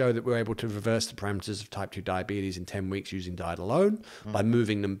able to show, that we're able to reverse the parameters of type 2 diabetes in 10 weeks using diet alone by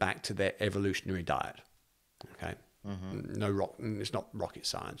moving them back to their evolutionary diet. Okay. It's not rocket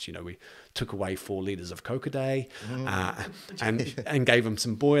science. We took away 4 liters of Coke a day and gave them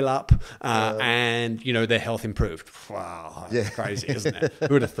some boil up, and their health improved. Wow, that's crazy, isn't it?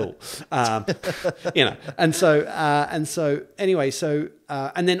 Who would have thought? And so anyway,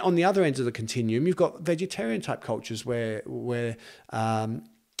 and then on the other end of the continuum, you've got vegetarian type cultures where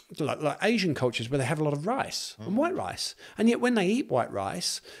like Asian cultures where they have a lot of rice and white rice. And yet when they eat white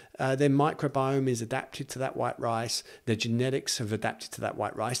rice, their microbiome is adapted to that white rice. Their genetics have adapted to that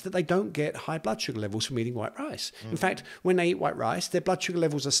white rice, that they don't get high blood sugar levels from eating white rice. In fact, when they eat white rice, their blood sugar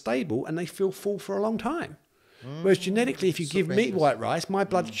levels are stable and they feel full for a long time. Whereas genetically, if you give me white rice, my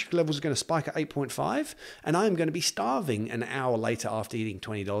blood sugar levels are going to spike at 8.5, and I'm going to be starving an hour later after eating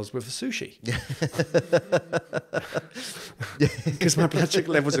 $20 worth of sushi. Because my blood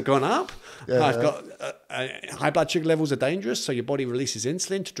sugar levels have gone up. I've got high blood sugar levels are dangerous, so your body releases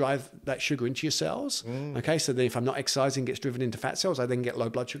insulin to drive that sugar into your cells. Okay, so then if I'm not exercising, it gets driven into fat cells. I then get low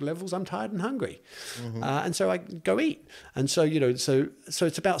blood sugar levels. I'm tired and hungry, and so I go eat. And so so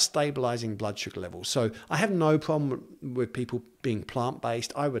it's about stabilizing blood sugar levels. So I have no problem with people being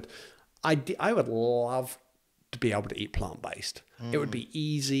plant-based. I would love to be able to eat plant-based. It would be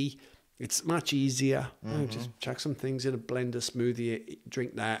easy. It's much easier. Just chuck some things in a blender, smoothie,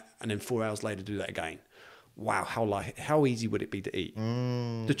 drink that, and then 4 hours later do that again. Wow, how easy would it be to eat?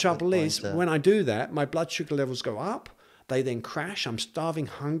 The trouble is, when I do that, my blood sugar levels go up. They then crash. I'm starving,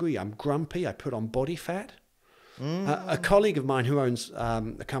 hungry. I'm grumpy. I put on body fat. A colleague of mine who owns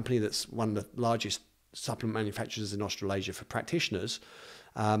a company that's one of the largest supplement manufacturers in Australasia for practitioners,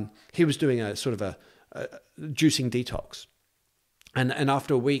 he was doing a sort of a juicing detox. And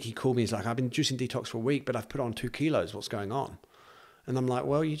after a week, he called me. He's like, I've been juicing detox for a week, but I've put on 2 kilos. What's going on? And I'm like,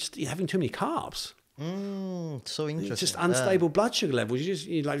 well, you're having too many carbs. So interesting. It's just unstable blood sugar levels.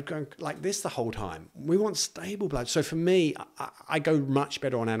 You're like going like this the whole time. We want stable blood. So for me, I go much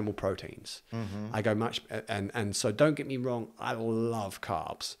better on animal proteins. I go much, and so don't get me wrong, I love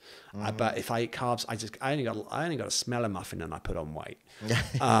carbs. But if I eat carbs, I only got to smell a muffin and I put on weight.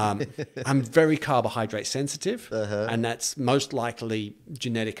 I'm very carbohydrate sensitive, and that's most likely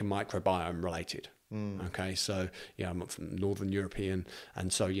genetic and microbiome related. Okay, so I'm from Northern European,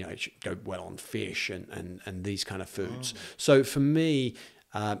 and so it should go well on fish and these kind of foods. So for me,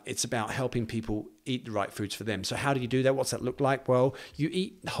 it's about helping people eat the right foods for them. So how do you do that? What's that look like? Well, you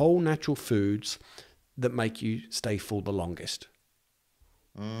eat whole natural foods that make you stay full the longest.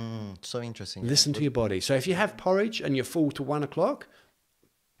 So interesting. Listen to your body. So if you have porridge and you're full to 1 o'clock,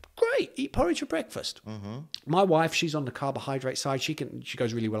 great, eat porridge for breakfast. My wife, she's on the carbohydrate side. She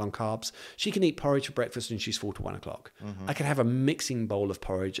goes really well on carbs. She can eat porridge for breakfast and she's full to 1 o'clock. I can have a mixing bowl of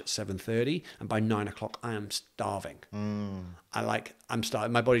porridge at 7:30, and by 9 o'clock I am starving. I'm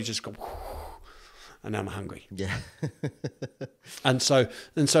starving. My body just goes, and I'm hungry. Yeah. and so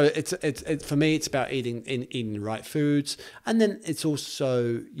it's for me, it's about eating the right foods. And then it's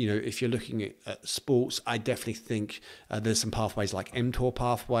also, if you're looking at sports, I definitely think there's some pathways like mTOR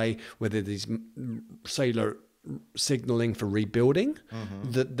pathway, where there's these cellular signaling for rebuilding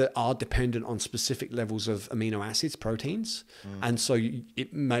that are dependent on specific levels of amino acids, proteins. And so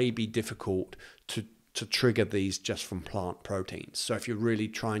it may be difficult to trigger these just from plant proteins. So if you're really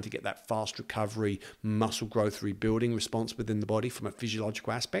trying to get that fast recovery, muscle growth, rebuilding response within the body from a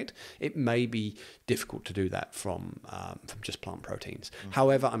physiological aspect, it may be difficult to do that from just plant proteins.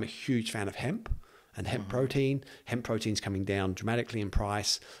 However, I'm a huge fan of hemp and hemp protein. Hemp protein's coming down dramatically in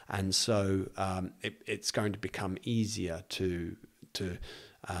price, and so it's going to become easier to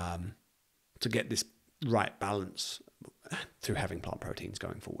get this right balance through having plant proteins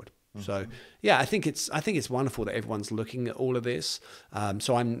going forward. So yeah, I think it's wonderful that everyone's looking at all of this.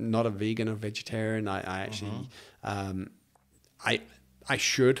 So I'm not a vegan or vegetarian. I actually I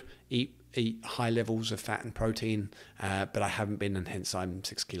should eat high levels of fat and protein, but I haven't been, and hence I'm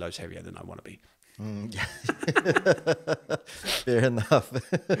 6 kilos heavier than I want to be. Fair enough.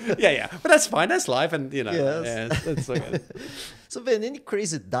 yeah, but that's fine. That's life, and that's okay. So Ben, any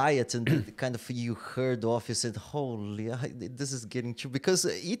crazy diet and the kind of you heard of, you said, holy, this is getting too, because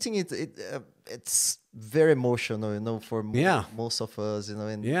eating it's very emotional, for most of us,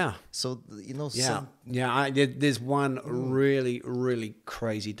 and so there's one really, really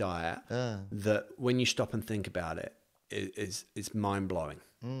crazy diet that when you stop and think about it, it's mind blowing.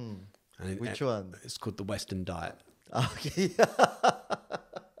 Which one? It's called the Western diet. Okay.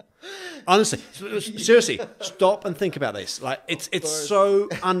 Honestly, seriously, stop and think about this. Like it's so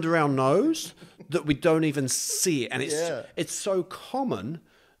under our nose that we don't even see it, and it's so common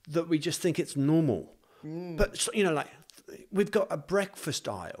that we just think it's normal. But like we've got a breakfast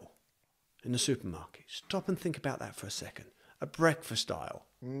aisle in the supermarket. Stop and think about that for a second. A breakfast aisle.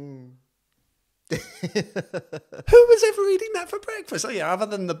 Who was ever eating that for breakfast? Other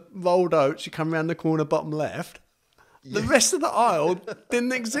than the rolled oats, you come around the corner, bottom left. The rest of the aisle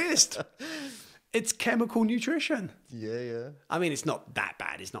didn't exist. It's chemical nutrition. Yeah. I mean, it's not that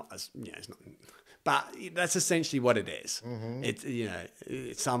bad. It's not as it's not. But that's essentially what it is. It's, you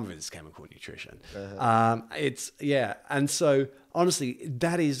know, some of it is chemical nutrition. And so honestly,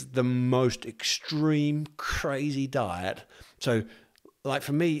 that is the most extreme, crazy diet. So like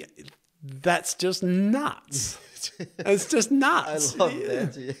for me, that's just nuts. It's just nuts. I love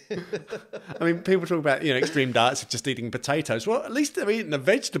that. Yeah. I mean, people talk about, you know, extreme diets of just eating potatoes. Well, at least they're eating a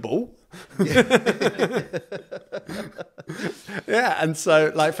vegetable. Yeah, and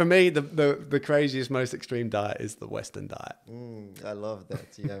so like for me, the craziest, most extreme diet is the Western diet. I love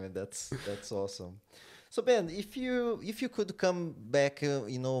that. Yeah, I mean that's awesome. So Ben, if you could come back,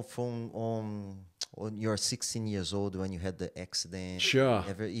 you know, from when you're 16 years old when you had the accident, Sure.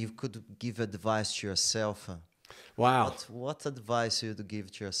 you could give advice to yourself. Wow. What advice would you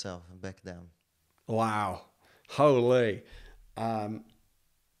give to yourself back then? Wow. Holy.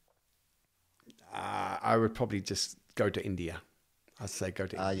 I would probably just go to India. I'd say go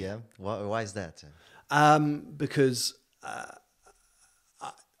to India. Yeah. Why is that? Because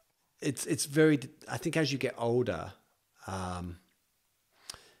it's very. I think as you get older,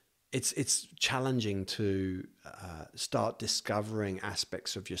 it's challenging to start discovering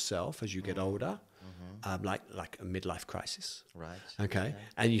aspects of yourself as you get older, like a midlife crisis. Right. Okay. Yeah.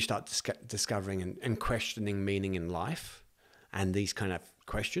 And you start discovering and questioning meaning in life and these kind of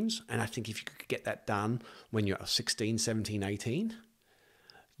questions. And I think if you could get that done when you're 16, 17, 18,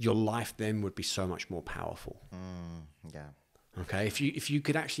 your life then would be so much more powerful. Yeah. Okay. If you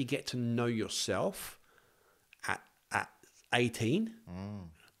could actually get to know yourself at 18,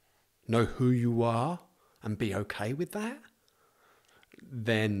 know who you are and be okay with that,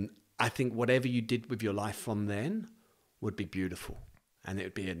 then I think whatever you did with your life from then would be beautiful, and it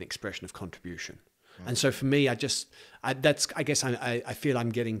would be an expression of contribution. And so for me, I guess I feel I'm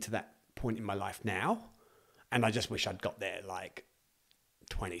getting to that point in my life now, and I just wish I'd got there like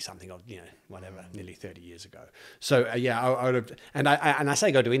 20 something or, you know, whatever, nearly 30 years ago. So I would have, and I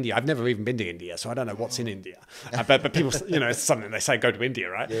say go to India. I've never even been to India, so I don't know what's in India. But people, you know, it's something they say go to India,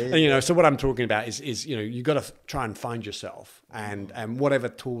 right? Yeah. And, you know, so what I'm talking about is you know, you got to try and find yourself, and whatever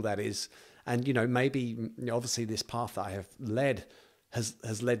tool that is, and you know, maybe, you know, obviously this path that I have led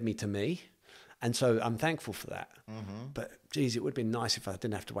has led me to me, and so I'm thankful for that. But geez, it would have been nice if I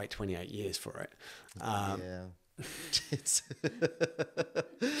didn't have to wait 28 years for it.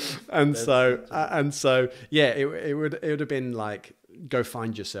 And so yeah, it would have been like, go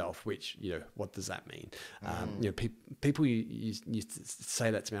find yourself, which, you know, what does that mean? You know, people you say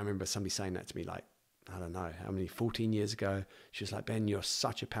that to me. I remember somebody saying that to me, like, I don't know how many, 14 years ago. She was like, Ben, you're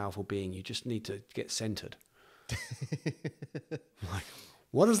such a powerful being, you just need to get centered. I'm like,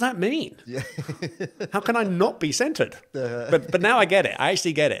 what does that mean? Yeah. How can I not be centered? But now I get it. I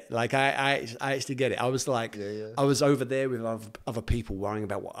actually get it. Like I actually get it. I was like, I was over there with other people worrying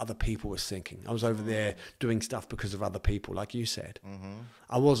about what other people were thinking. I was over there doing stuff because of other people, like you said.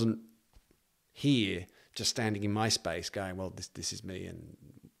 I wasn't here just standing in my space going, well, this is me, and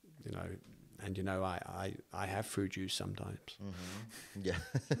you know. And, you know, I have fruit juice sometimes. Yeah.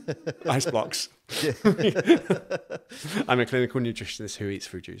 Ice blocks. Yeah. I'm a clinical nutritionist who eats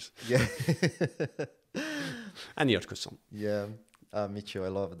fruit juice. Yeah. And the croissant. Yeah. Me too. I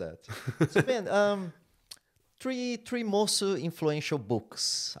love that. So, Ben, three most influential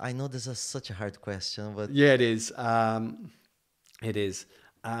books. I know this is such a hard question, but... Yeah, it is. It is.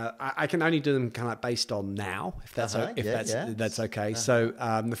 I can only do them kind of like based on now, if that's that's okay. So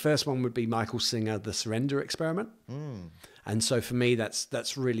the first one would be Michael Singer, The Surrender Experiment, and so for me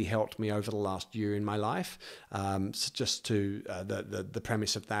that's really helped me over the last year in my life. So just to the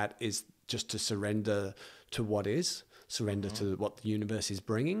premise of that is just to surrender to what is. Surrender to what the universe is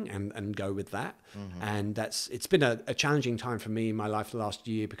bringing, and go with that. And it's been a challenging time for me in my life the last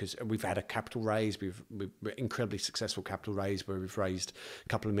year, because we've had a capital raise. We've incredibly successful capital raise where we've raised a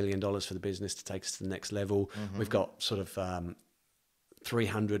couple of $1 million for the business to take us to the next level. We've got sort of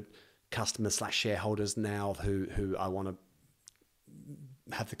 300 customers / shareholders now who I want to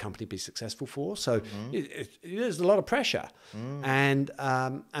have the company be successful for. So there's a lot of pressure, and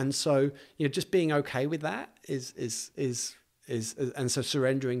so, you know, just being okay with that is and so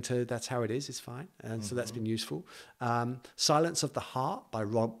surrendering to that's how it is fine, and so that's been useful. Silence of the Heart by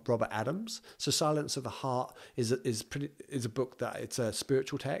Robert Adams. So Silence of the Heart is a book that it's a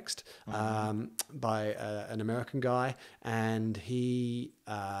spiritual text by an American guy, and he.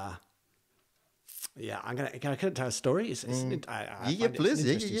 Yeah, I couldn't tell a story. Please. Yeah,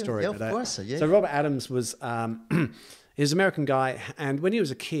 of course. Yeah. So Robert Adams was he was an American guy, and when he was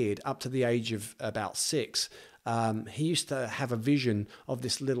a kid, up to the age of about 6, he used to have a vision of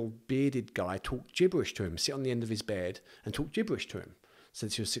this little bearded guy talk gibberish to him, sit on the end of his bed and talk gibberish to him.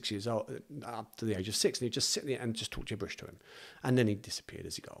 since he was 6 years old, up to the age of 6, and he'd just sit there and just talk gibberish to him. And then he disappeared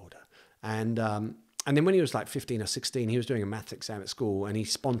as he got older. And then when he was like 15 or 16, he was doing a maths exam at school, and he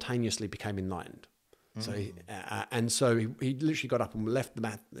spontaneously became enlightened. So he literally got up and left the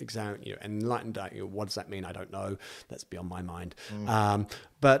math exam, and enlightened. What does that mean? I don't know. That's beyond my mind.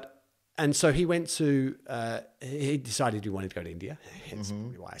 And so he went to. He decided he wanted to go to India. Hence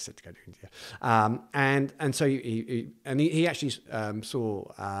why I said to go to India. And so he actually saw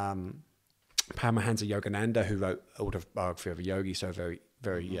Paramahansa Yogananda, who wrote Autobiography of a Yogi, so very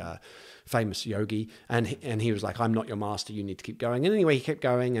famous yogi, and he was like, "I'm not your master. You need to keep going." And anyway, he kept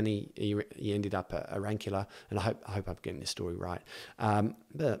going, and he ended up at Arankula. And I hope I'm getting this story right.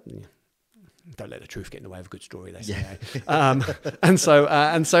 But don't let the truth get in the way of a good story, they say. And so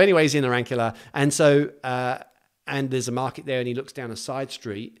anyway, he's in Arankula, and there's a market there, and he looks down a side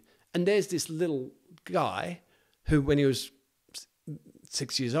street, and there's this little guy who, when he was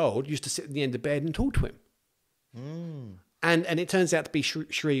 6 years old, used to sit at the end of bed and talk to him. And it turns out to be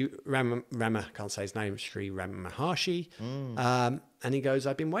Sri Rama, I can't say his name, Sri Rama Maharshi. And he goes,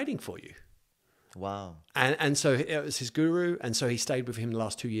 "I've been waiting for you." Wow. And so it was his guru, and so he stayed with him the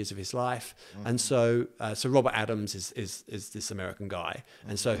last 2 years of his life. And so Robert Adams is this American guy,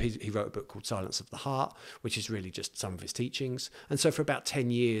 and so he wrote a book called Silence of the Heart, which is really just some of his teachings. And so for about 10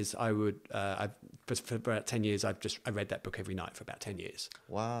 years, I read that book every night for about 10 years.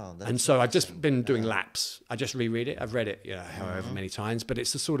 Wow. And so I've just been doing laps. I just reread it. I've read it, however many times, but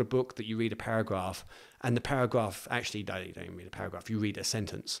it's the sort of book that you read a paragraph, and the paragraph, actually, you don't even read a paragraph, you read a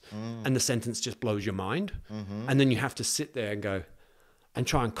sentence, and the sentence just blows your mind. And then you have to sit there and go and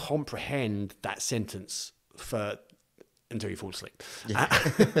try and comprehend that sentence until you fall asleep.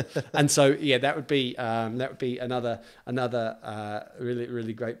 And so, that would be another really,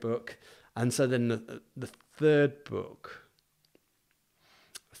 really great book. And so then the third book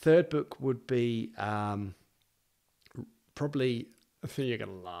would be probably, I think you're going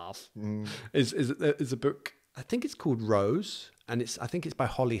to laugh, is a book, I think it's called Rose, and I think it's by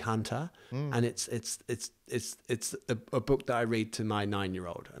Holly Hunter, and it's a book that I read to my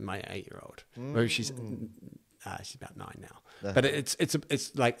 9-year-old and my 8-year-old. Where she's about 9 now, but it's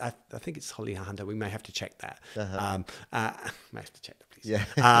like I think it's Holly Hunter. We may have to check that. May have to check that, please. Yeah.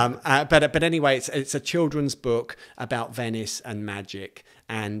 But anyway, it's a children's book about Venice and magic,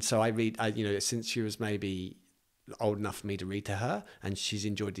 and so I read. Since she was maybe old enough for me to read to her, and she's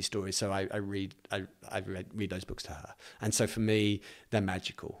enjoyed these stories, so I read those books to her. And so for me, they're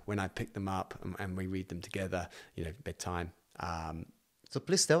magical when I pick them up and we read them together, bedtime. So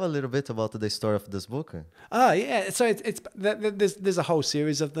please tell a little bit about the story of this book. So there's a whole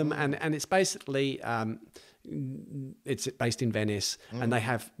series of them, and it's basically it's based in Venice, and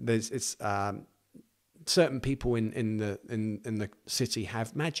there's certain people in the city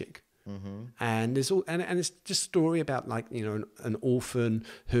have magic. And there's and it's just a story about, like, an orphan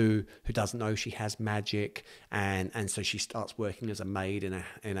who doesn't know she has magic, and so she starts working as a maid in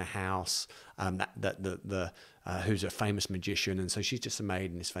a house who's a famous magician, and so she's just a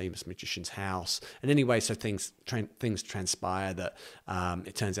maid in this famous magician's house. And anyway, so things transpire that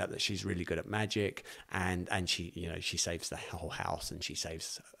it turns out that she's really good at magic, and she saves the whole house, and she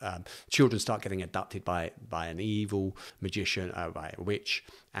saves children start getting abducted by an evil magician, by a witch,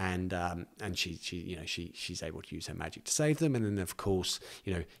 and she's able to use her magic to save them. And then, of course,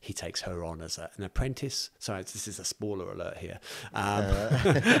 he takes her on as an apprentice. So this is a spoiler alert here.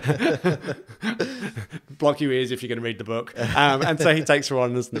 Block your ears if you're going to read the book. And so he takes her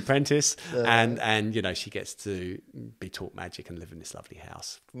on as an apprentice, and she gets to be taught magic and live in this lovely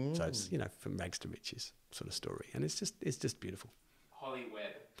house. So it's from rags to riches sort of story, and it's just beautiful.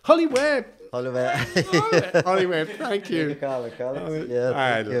 Holly Webb. Thank you. Yeah,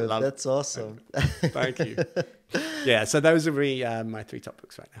 thank you. That's awesome. Thank you. Yeah, so those are my 3 top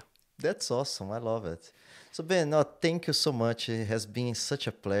books right now. That's awesome. I love it. So Ben, thank you so much. It has been such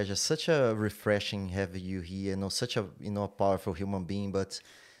a pleasure, such a refreshing having you here. Such a powerful human being, but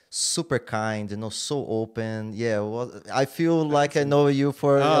super kind. So open. Yeah, I feel like I know you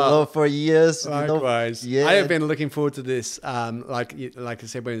for years. Likewise. Yeah. I have been looking forward to this. Like I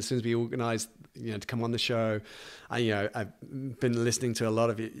said, as soon as we organised, to come on the show, I've been listening to a lot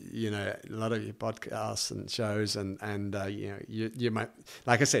of your podcasts and shows, and you're my,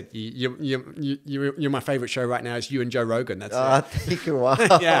 like I said, you're my favorite show right now. Is you and Joe Rogan. That's it. Thank you. Wow.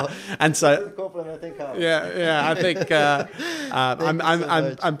 Yeah, and so compliment, I think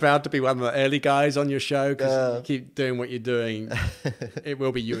I'm proud to be one of the early guys on your show, because you keep doing what you're doing. It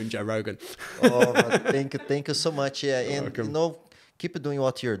will be you and Joe Rogan. Thank you so much. Yeah, and keep doing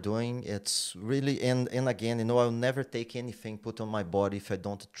what you're doing. It's really, and again, you know, I'll never take anything put on my body if I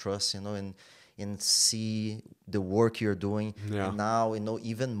don't trust, you know, and see the work you're doing. Yeah. And now, you know,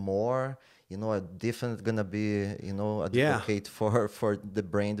 even more, you know, I'm definitely gonna be, you know, advocate for the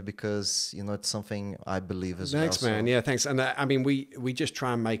brand, because, you know, it's something I believe as well. Thanks, man. So, Yeah, thanks. And I mean, we just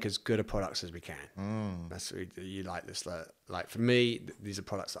try and make as good a products as we can. That's you like this. Like for me, these are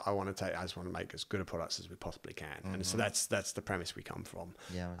products that I want to take. I just want to make as good a products as we possibly can. And so that's the premise we come from.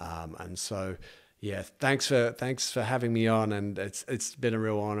 Yeah. And so, yeah, thanks for having me on, and it's been a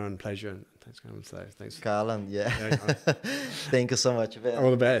real honor and pleasure. And thanks for coming. So thanks, Colin. Yeah. Thank you so much, Ben.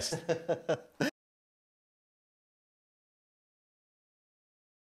 All the best.